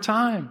proper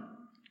time.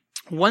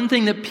 One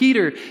thing that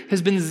Peter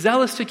has been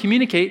zealous to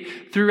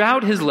communicate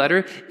throughout his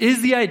letter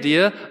is the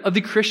idea of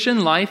the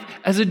Christian life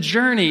as a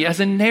journey, as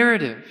a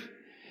narrative.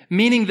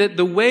 Meaning that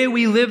the way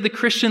we live the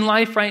Christian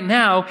life right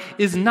now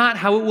is not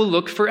how it will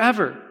look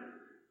forever.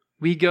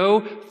 We go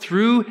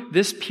through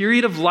this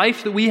period of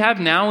life that we have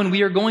now, and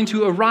we are going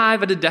to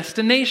arrive at a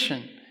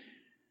destination.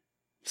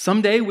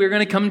 Someday we're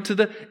going to come to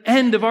the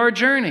end of our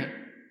journey.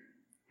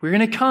 We're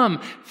going to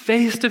come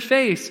face to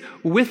face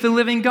with the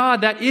living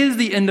God. That is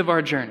the end of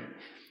our journey.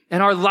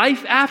 And our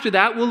life after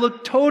that will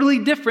look totally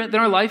different than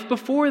our life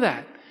before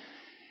that.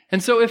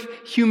 And so if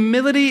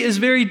humility is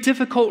very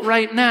difficult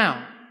right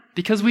now,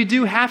 because we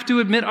do have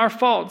to admit our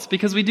faults,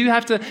 because we do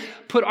have to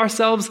put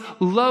ourselves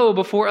low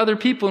before other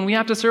people and we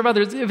have to serve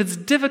others, if it's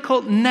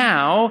difficult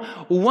now,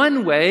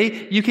 one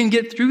way you can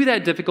get through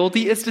that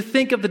difficulty is to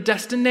think of the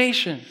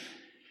destination.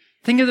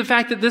 Think of the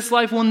fact that this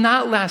life will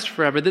not last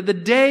forever, that the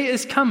day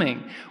is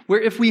coming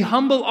where if we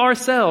humble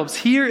ourselves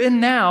here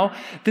and now,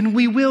 then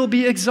we will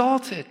be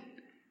exalted.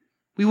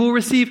 We will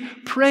receive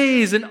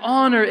praise and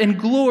honor and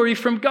glory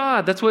from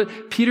God. That's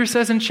what Peter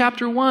says in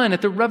chapter 1.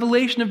 At the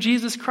revelation of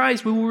Jesus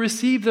Christ, we will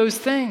receive those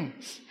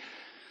things.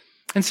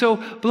 And so,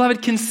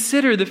 beloved,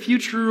 consider the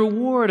future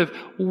reward of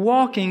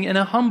walking in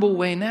a humble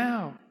way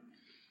now.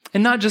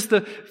 And not just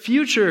the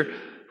future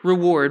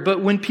reward.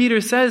 But when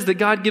Peter says that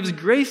God gives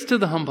grace to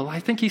the humble, I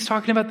think he's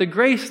talking about the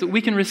grace that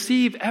we can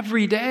receive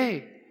every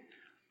day.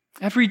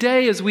 Every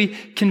day as we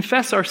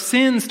confess our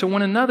sins to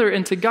one another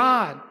and to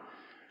God.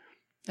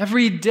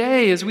 Every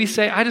day as we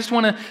say, I just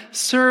want to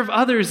serve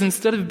others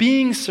instead of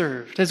being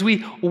served. As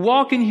we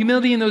walk in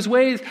humility in those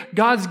ways,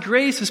 God's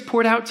grace is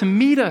poured out to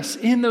meet us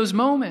in those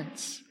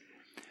moments.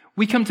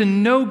 We come to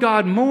know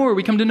God more.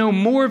 We come to know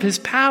more of his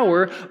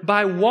power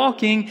by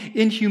walking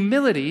in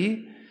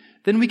humility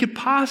than we could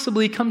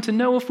possibly come to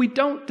know if we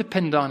don't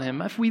depend on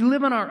him, if we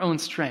live on our own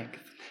strength,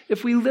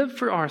 if we live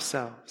for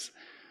ourselves.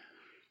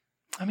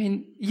 I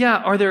mean, yeah,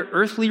 are there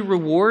earthly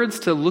rewards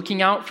to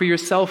looking out for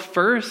yourself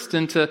first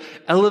and to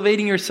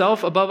elevating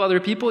yourself above other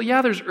people?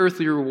 Yeah, there's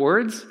earthly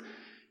rewards.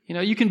 You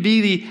know, you can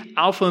be the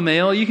alpha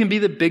male, you can be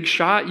the big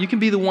shot, you can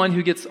be the one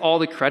who gets all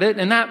the credit,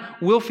 and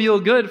that will feel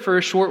good for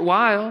a short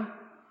while.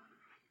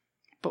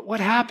 But what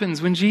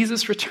happens when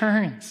Jesus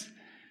returns?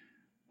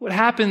 What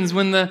happens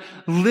when the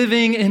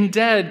living and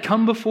dead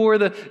come before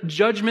the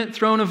judgment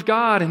throne of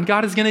God and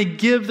God is going to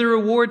give the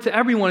reward to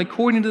everyone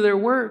according to their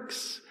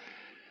works?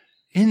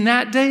 In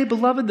that day,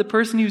 beloved, the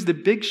person who's the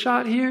big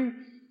shot here,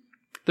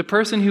 the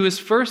person who is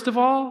first of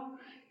all,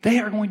 they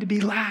are going to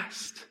be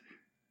last.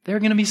 They're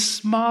going to be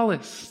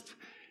smallest.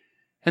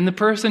 And the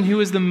person who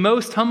is the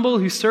most humble,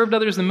 who served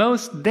others the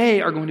most,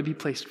 they are going to be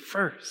placed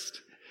first.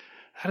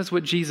 That is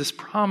what Jesus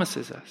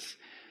promises us.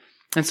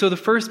 And so the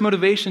first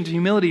motivation to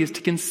humility is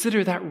to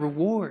consider that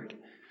reward.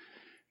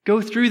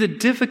 Go through the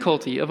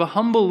difficulty of a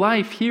humble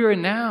life here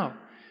and now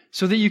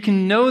so that you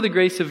can know the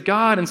grace of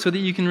God and so that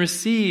you can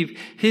receive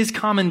his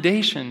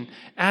commendation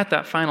at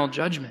that final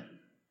judgment.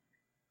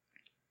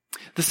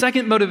 The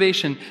second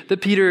motivation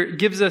that Peter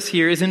gives us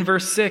here is in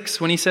verse 6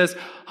 when he says,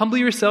 "Humble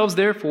yourselves,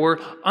 therefore,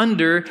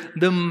 under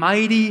the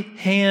mighty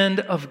hand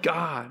of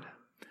God."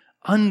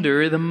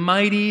 Under the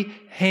mighty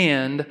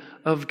hand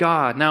of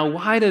God. Now,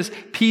 why does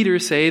Peter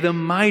say the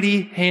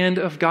mighty hand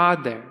of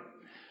God there?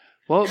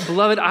 Well,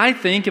 beloved, I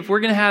think if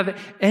we're going to have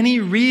any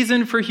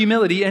reason for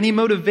humility, any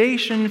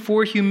motivation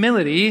for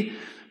humility,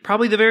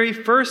 probably the very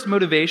first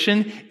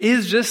motivation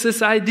is just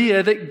this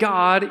idea that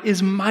God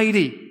is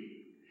mighty,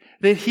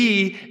 that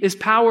he is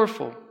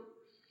powerful.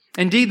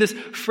 Indeed, this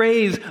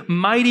phrase,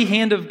 mighty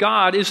hand of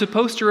God, is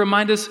supposed to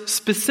remind us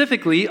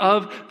specifically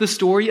of the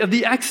story of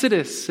the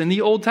Exodus in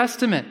the Old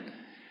Testament,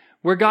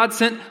 where God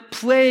sent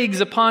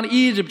plagues upon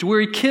Egypt, where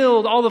he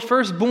killed all the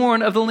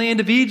firstborn of the land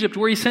of Egypt,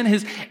 where he sent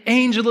his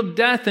angel of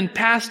death and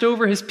passed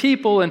over his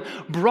people and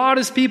brought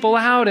his people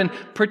out and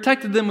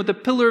protected them with a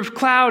pillar of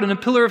cloud and a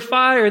pillar of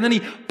fire. And then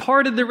he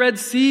parted the Red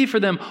Sea for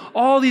them.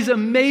 All these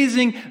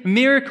amazing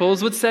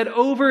miracles, what's said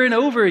over and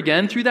over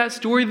again through that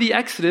story of the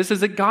Exodus is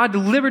that God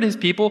delivered his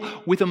people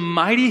with a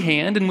mighty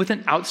hand and with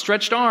an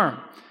outstretched arm.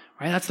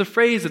 Right? That's the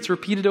phrase that's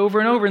repeated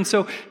over and over. And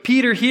so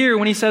Peter here,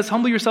 when he says,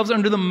 humble yourselves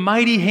under the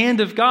mighty hand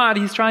of God,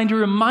 he's trying to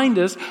remind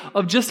us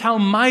of just how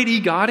mighty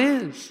God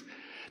is.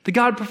 That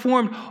God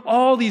performed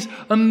all these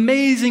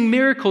amazing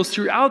miracles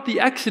throughout the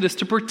Exodus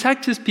to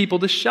protect his people,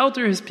 to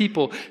shelter his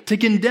people, to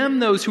condemn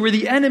those who were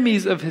the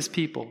enemies of his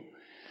people.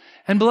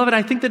 And beloved,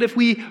 I think that if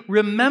we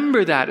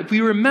remember that, if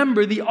we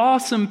remember the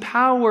awesome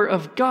power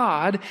of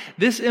God,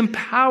 this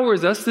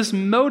empowers us, this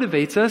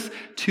motivates us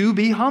to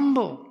be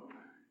humble.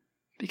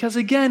 Because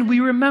again, we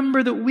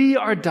remember that we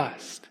are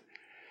dust.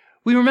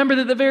 We remember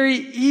that the very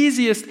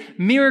easiest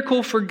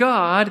miracle for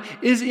God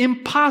is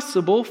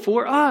impossible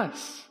for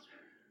us.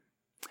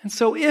 And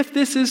so if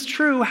this is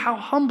true, how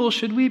humble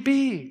should we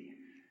be?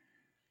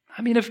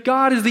 I mean, if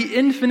God is the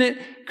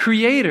infinite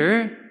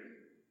creator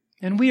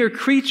and we are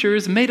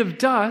creatures made of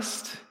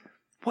dust,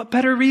 what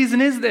better reason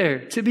is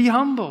there to be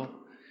humble?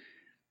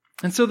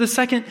 And so the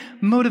second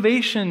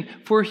motivation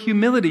for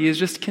humility is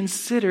just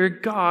consider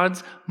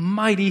God's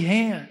mighty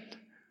hand.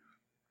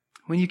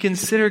 When you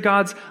consider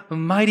God's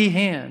mighty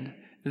hand,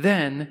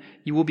 then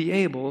you will be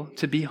able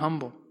to be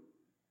humble.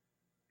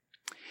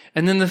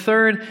 And then the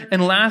third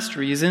and last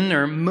reason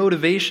or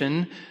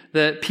motivation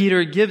that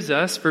Peter gives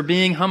us for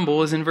being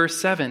humble is in verse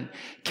 7.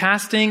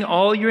 Casting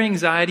all your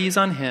anxieties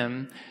on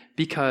him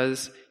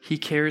because he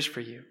cares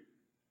for you.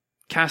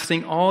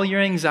 Casting all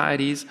your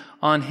anxieties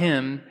on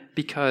him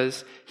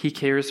because he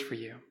cares for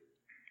you.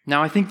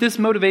 Now, I think this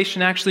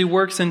motivation actually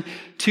works in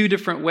two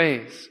different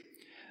ways.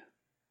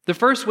 The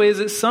first way is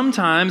that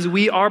sometimes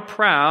we are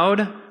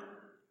proud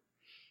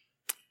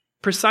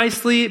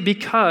precisely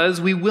because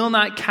we will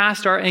not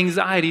cast our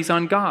anxieties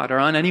on God or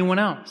on anyone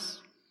else.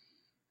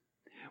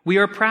 We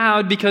are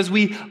proud because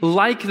we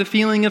like the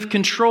feeling of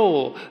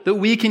control that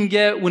we can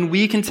get when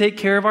we can take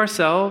care of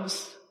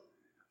ourselves,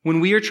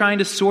 when we are trying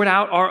to sort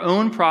out our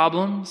own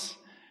problems,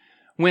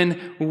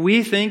 when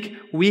we think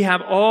we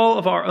have all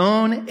of our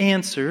own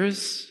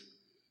answers,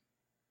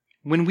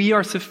 when we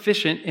are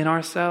sufficient in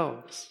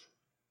ourselves.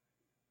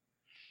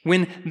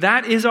 When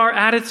that is our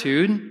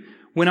attitude,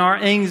 when our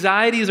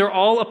anxieties are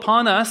all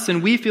upon us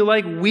and we feel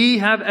like we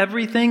have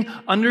everything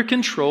under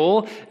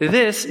control,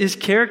 this is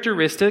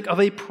characteristic of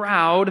a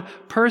proud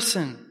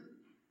person.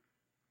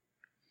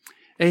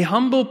 A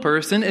humble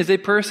person is a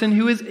person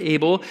who is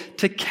able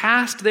to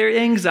cast their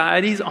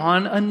anxieties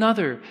on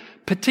another,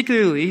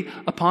 particularly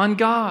upon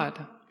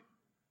God.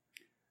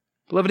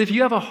 Beloved, if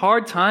you have a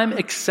hard time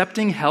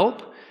accepting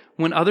help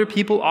when other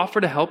people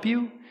offer to help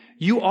you,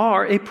 you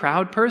are a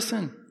proud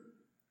person.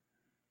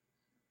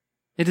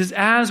 It is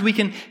as we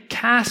can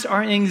cast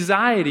our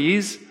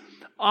anxieties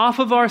off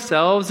of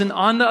ourselves and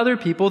onto other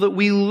people that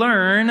we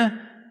learn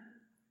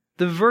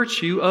the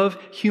virtue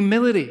of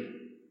humility.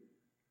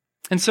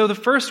 And so the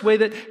first way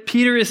that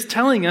Peter is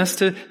telling us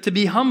to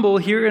be humble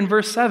here in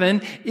verse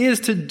 7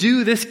 is to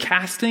do this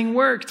casting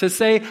work, to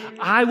say,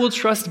 I will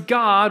trust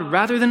God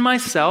rather than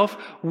myself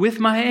with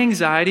my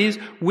anxieties,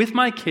 with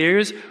my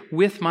cares,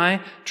 with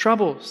my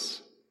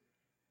troubles.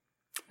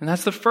 And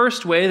that's the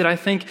first way that I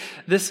think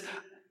this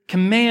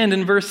command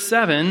in verse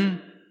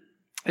 7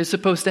 is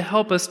supposed to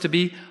help us to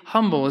be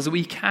humble as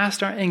we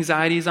cast our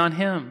anxieties on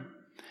Him.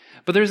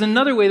 But there's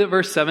another way that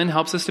verse 7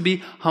 helps us to be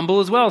humble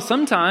as well.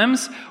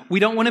 Sometimes we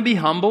don't want to be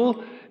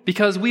humble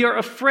because we are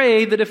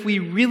afraid that if we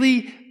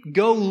really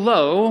go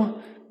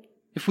low,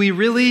 if we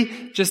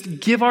really just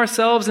give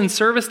ourselves in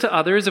service to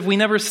others, if we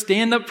never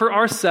stand up for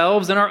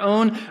ourselves and our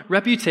own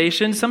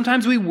reputation,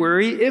 sometimes we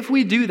worry if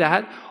we do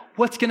that,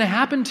 what's going to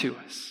happen to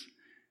us?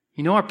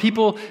 Are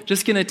people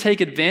just going to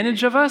take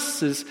advantage of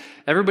us? Is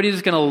everybody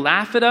just going to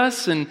laugh at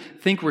us and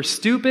think we're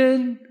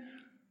stupid?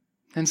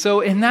 And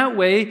so in that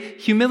way,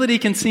 humility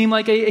can seem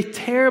like a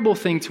terrible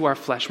thing to our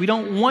flesh. We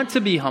don't want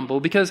to be humble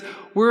because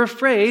we're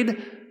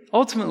afraid,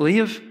 ultimately,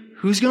 of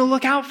who's going to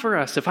look out for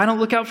us if I don't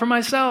look out for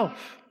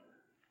myself.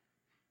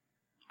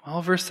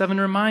 Well, verse 7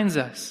 reminds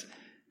us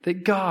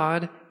that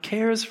God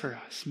cares for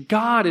us.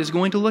 God is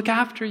going to look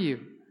after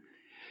you.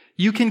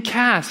 You can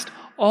cast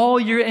all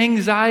your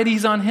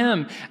anxieties on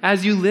Him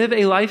as you live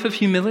a life of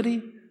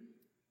humility.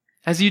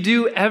 As you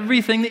do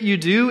everything that you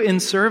do in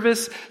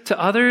service to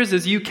others,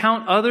 as you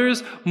count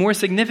others more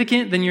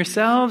significant than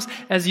yourselves,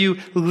 as you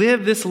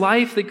live this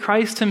life that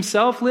Christ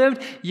Himself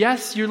lived,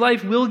 yes, your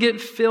life will get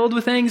filled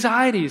with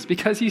anxieties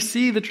because you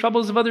see the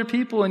troubles of other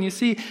people and you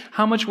see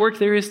how much work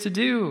there is to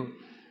do.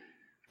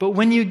 But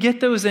when you get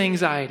those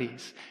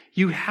anxieties,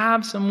 you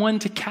have someone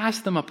to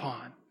cast them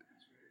upon.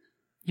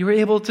 You are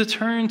able to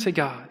turn to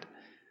God.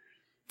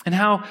 And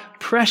how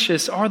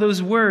precious are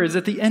those words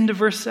at the end of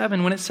verse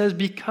 7 when it says,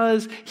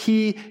 because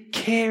He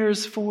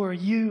cares for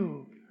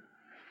you.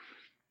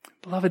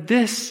 Beloved,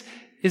 this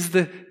is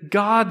the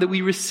God that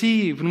we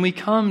receive when we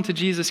come to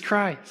Jesus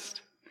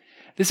Christ.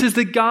 This is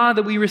the God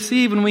that we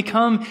receive when we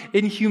come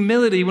in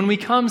humility, when we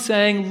come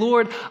saying,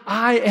 Lord,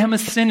 I am a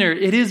sinner.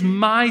 It is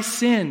my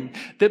sin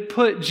that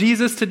put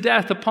Jesus to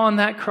death upon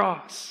that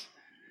cross.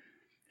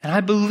 And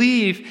I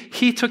believe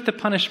He took the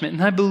punishment,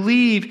 and I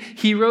believe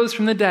He rose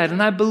from the dead,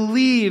 and I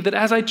believe that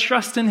as I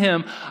trust in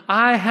Him,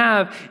 I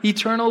have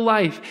eternal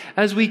life.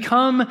 As we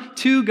come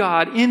to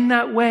God in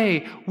that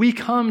way, we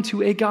come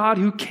to a God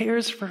who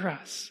cares for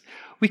us.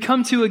 We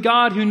come to a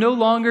God who no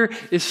longer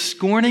is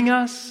scorning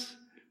us.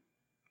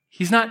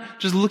 He's not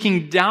just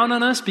looking down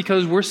on us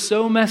because we're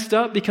so messed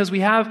up, because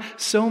we have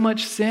so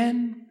much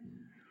sin.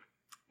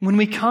 When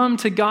we come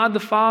to God the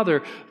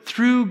Father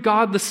through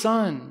God the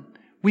Son,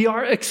 we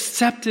are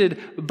accepted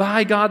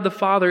by God the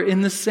Father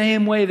in the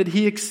same way that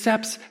He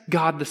accepts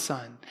God the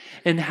Son.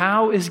 And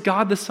how is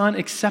God the Son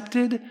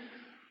accepted?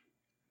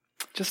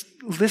 Just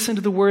listen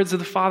to the words of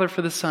the Father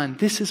for the Son.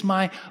 This is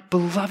my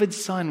beloved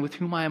Son with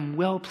whom I am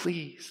well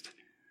pleased.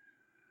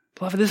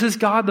 Beloved, this is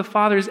God the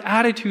Father's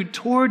attitude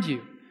toward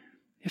you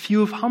if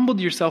you have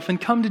humbled yourself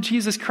and come to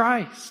Jesus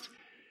Christ.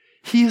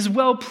 He is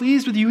well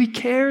pleased with you. He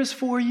cares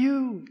for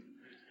you.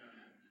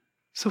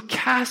 So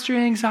cast your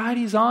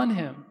anxieties on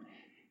Him.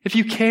 If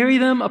you carry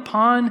them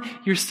upon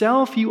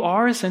yourself, you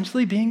are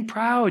essentially being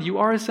proud. You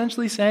are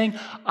essentially saying,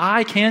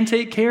 I can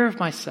take care of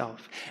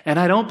myself, and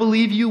I don't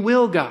believe you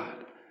will, God.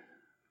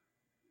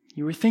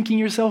 You are thinking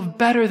yourself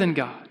better than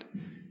God,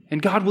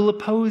 and God will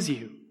oppose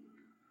you.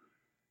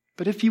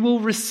 But if you will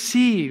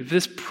receive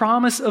this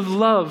promise of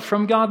love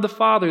from God the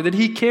Father, that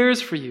He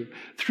cares for you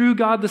through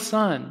God the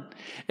Son,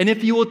 and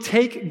if you will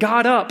take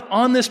God up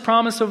on this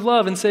promise of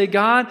love and say,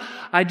 God,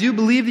 I do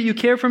believe that you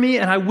care for me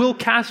and I will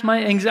cast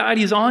my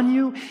anxieties on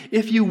you.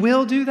 If you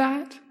will do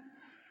that,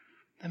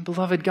 then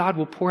beloved, God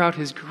will pour out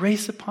His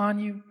grace upon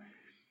you.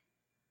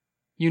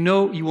 You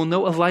will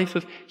know a life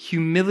of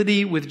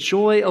humility with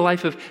joy, a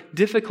life of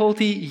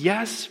difficulty,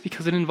 yes,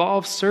 because it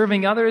involves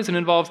serving others and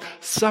involves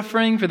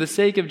suffering for the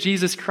sake of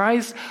Jesus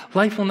Christ.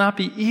 Life will not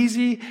be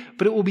easy,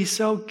 but it will be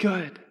so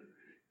good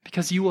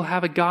because you will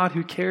have a God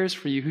who cares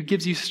for you, who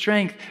gives you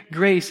strength,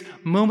 grace,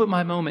 moment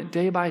by moment,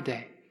 day by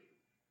day.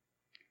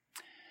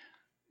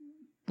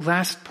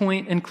 Last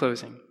point in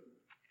closing.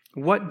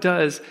 What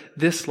does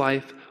this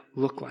life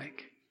look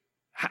like?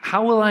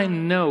 How will I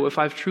know if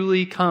I've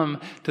truly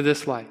come to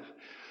this life?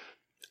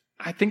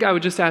 I think I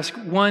would just ask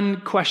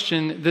one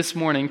question this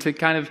morning to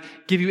kind of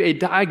give you a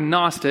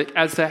diagnostic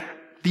as to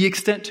the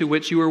extent to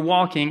which you are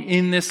walking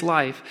in this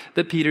life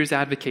that Peter's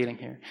advocating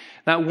here.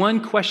 That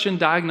one question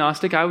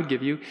diagnostic I would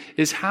give you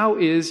is, how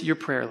is your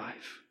prayer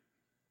life?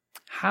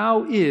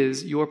 how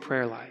is your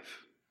prayer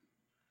life?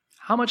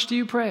 How much do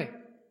you pray?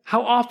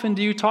 How often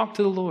do you talk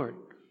to the Lord?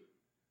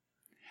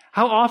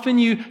 How often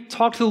you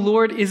talk to the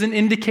Lord is an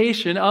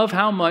indication of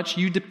how much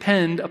you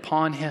depend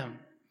upon Him,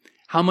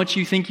 how much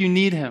you think you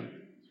need Him,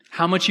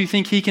 how much you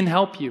think He can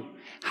help you,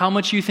 how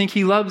much you think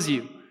He loves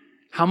you,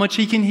 how much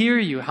He can hear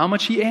you, how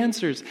much He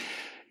answers.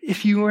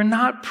 If you are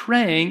not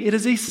praying, it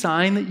is a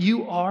sign that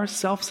you are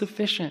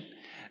self-sufficient,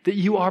 that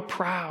you are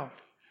proud,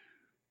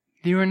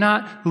 that you are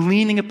not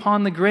leaning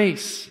upon the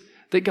grace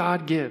that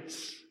God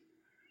gives.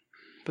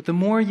 But the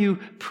more you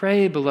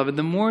pray, beloved,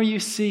 the more you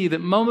see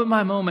that moment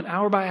by moment,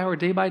 hour by hour,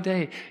 day by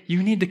day,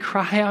 you need to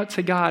cry out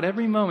to God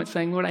every moment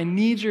saying, Lord, I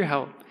need your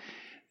help.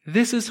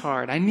 This is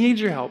hard. I need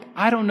your help.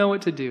 I don't know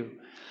what to do.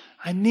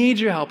 I need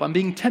your help. I'm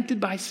being tempted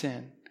by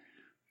sin.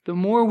 The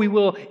more we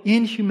will,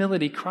 in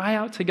humility, cry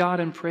out to God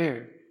in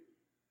prayer,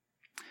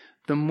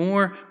 the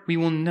more we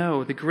will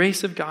know the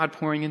grace of God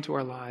pouring into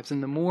our lives,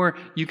 and the more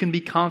you can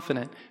be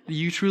confident that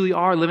you truly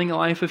are living a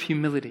life of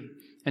humility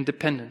and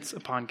dependence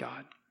upon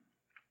God.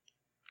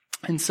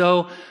 And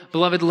so,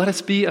 beloved, let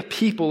us be a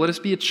people, let us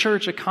be a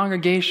church, a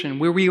congregation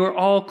where we are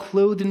all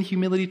clothed in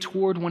humility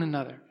toward one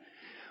another.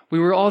 We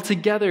were all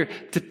together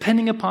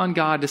depending upon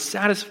God to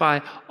satisfy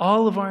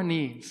all of our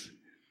needs.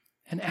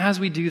 And as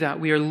we do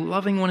that, we are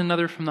loving one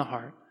another from the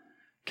heart,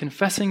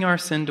 confessing our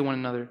sin to one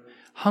another,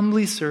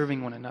 humbly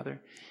serving one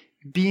another,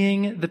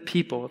 being the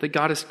people that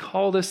God has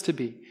called us to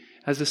be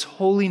as this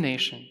holy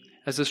nation,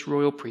 as this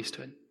royal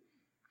priesthood.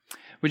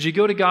 Would you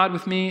go to God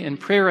with me in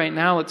prayer right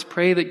now? Let's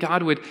pray that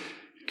God would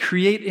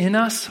create in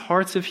us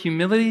hearts of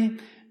humility.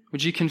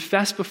 Would you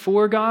confess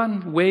before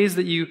God ways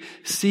that you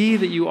see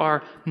that you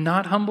are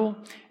not humble?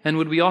 And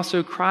would we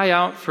also cry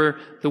out for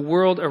the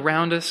world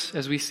around us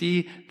as we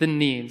see the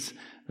needs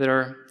that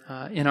are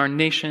in our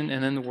nation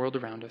and in the world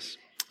around us?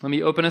 Let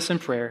me open us in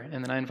prayer,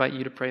 and then I invite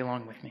you to pray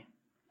along with me.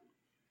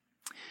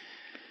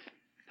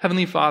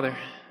 Heavenly Father,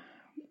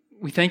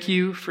 we thank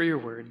you for your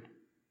word.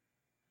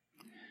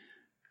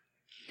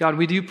 God,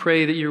 we do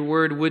pray that your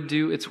word would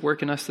do its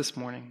work in us this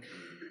morning.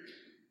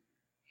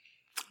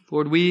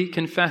 Lord, we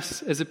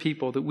confess as a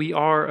people that we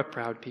are a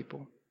proud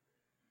people,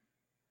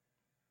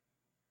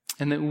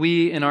 and that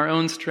we, in our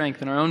own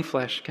strength, in our own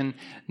flesh, can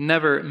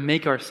never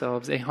make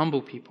ourselves a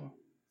humble people.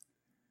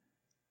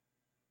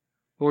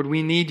 Lord,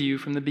 we need you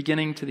from the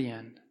beginning to the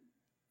end.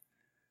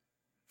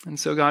 And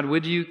so, God,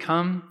 would you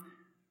come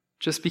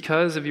just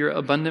because of your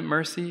abundant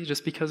mercy,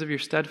 just because of your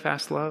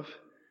steadfast love?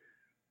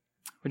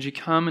 Would you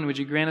come and would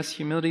you grant us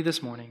humility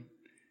this morning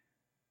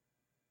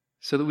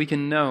so that we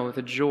can know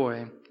the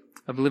joy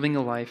of living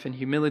a life in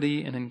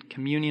humility and in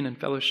communion and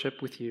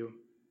fellowship with you?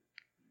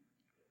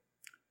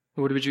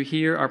 Lord, would you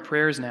hear our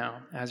prayers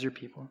now as your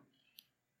people?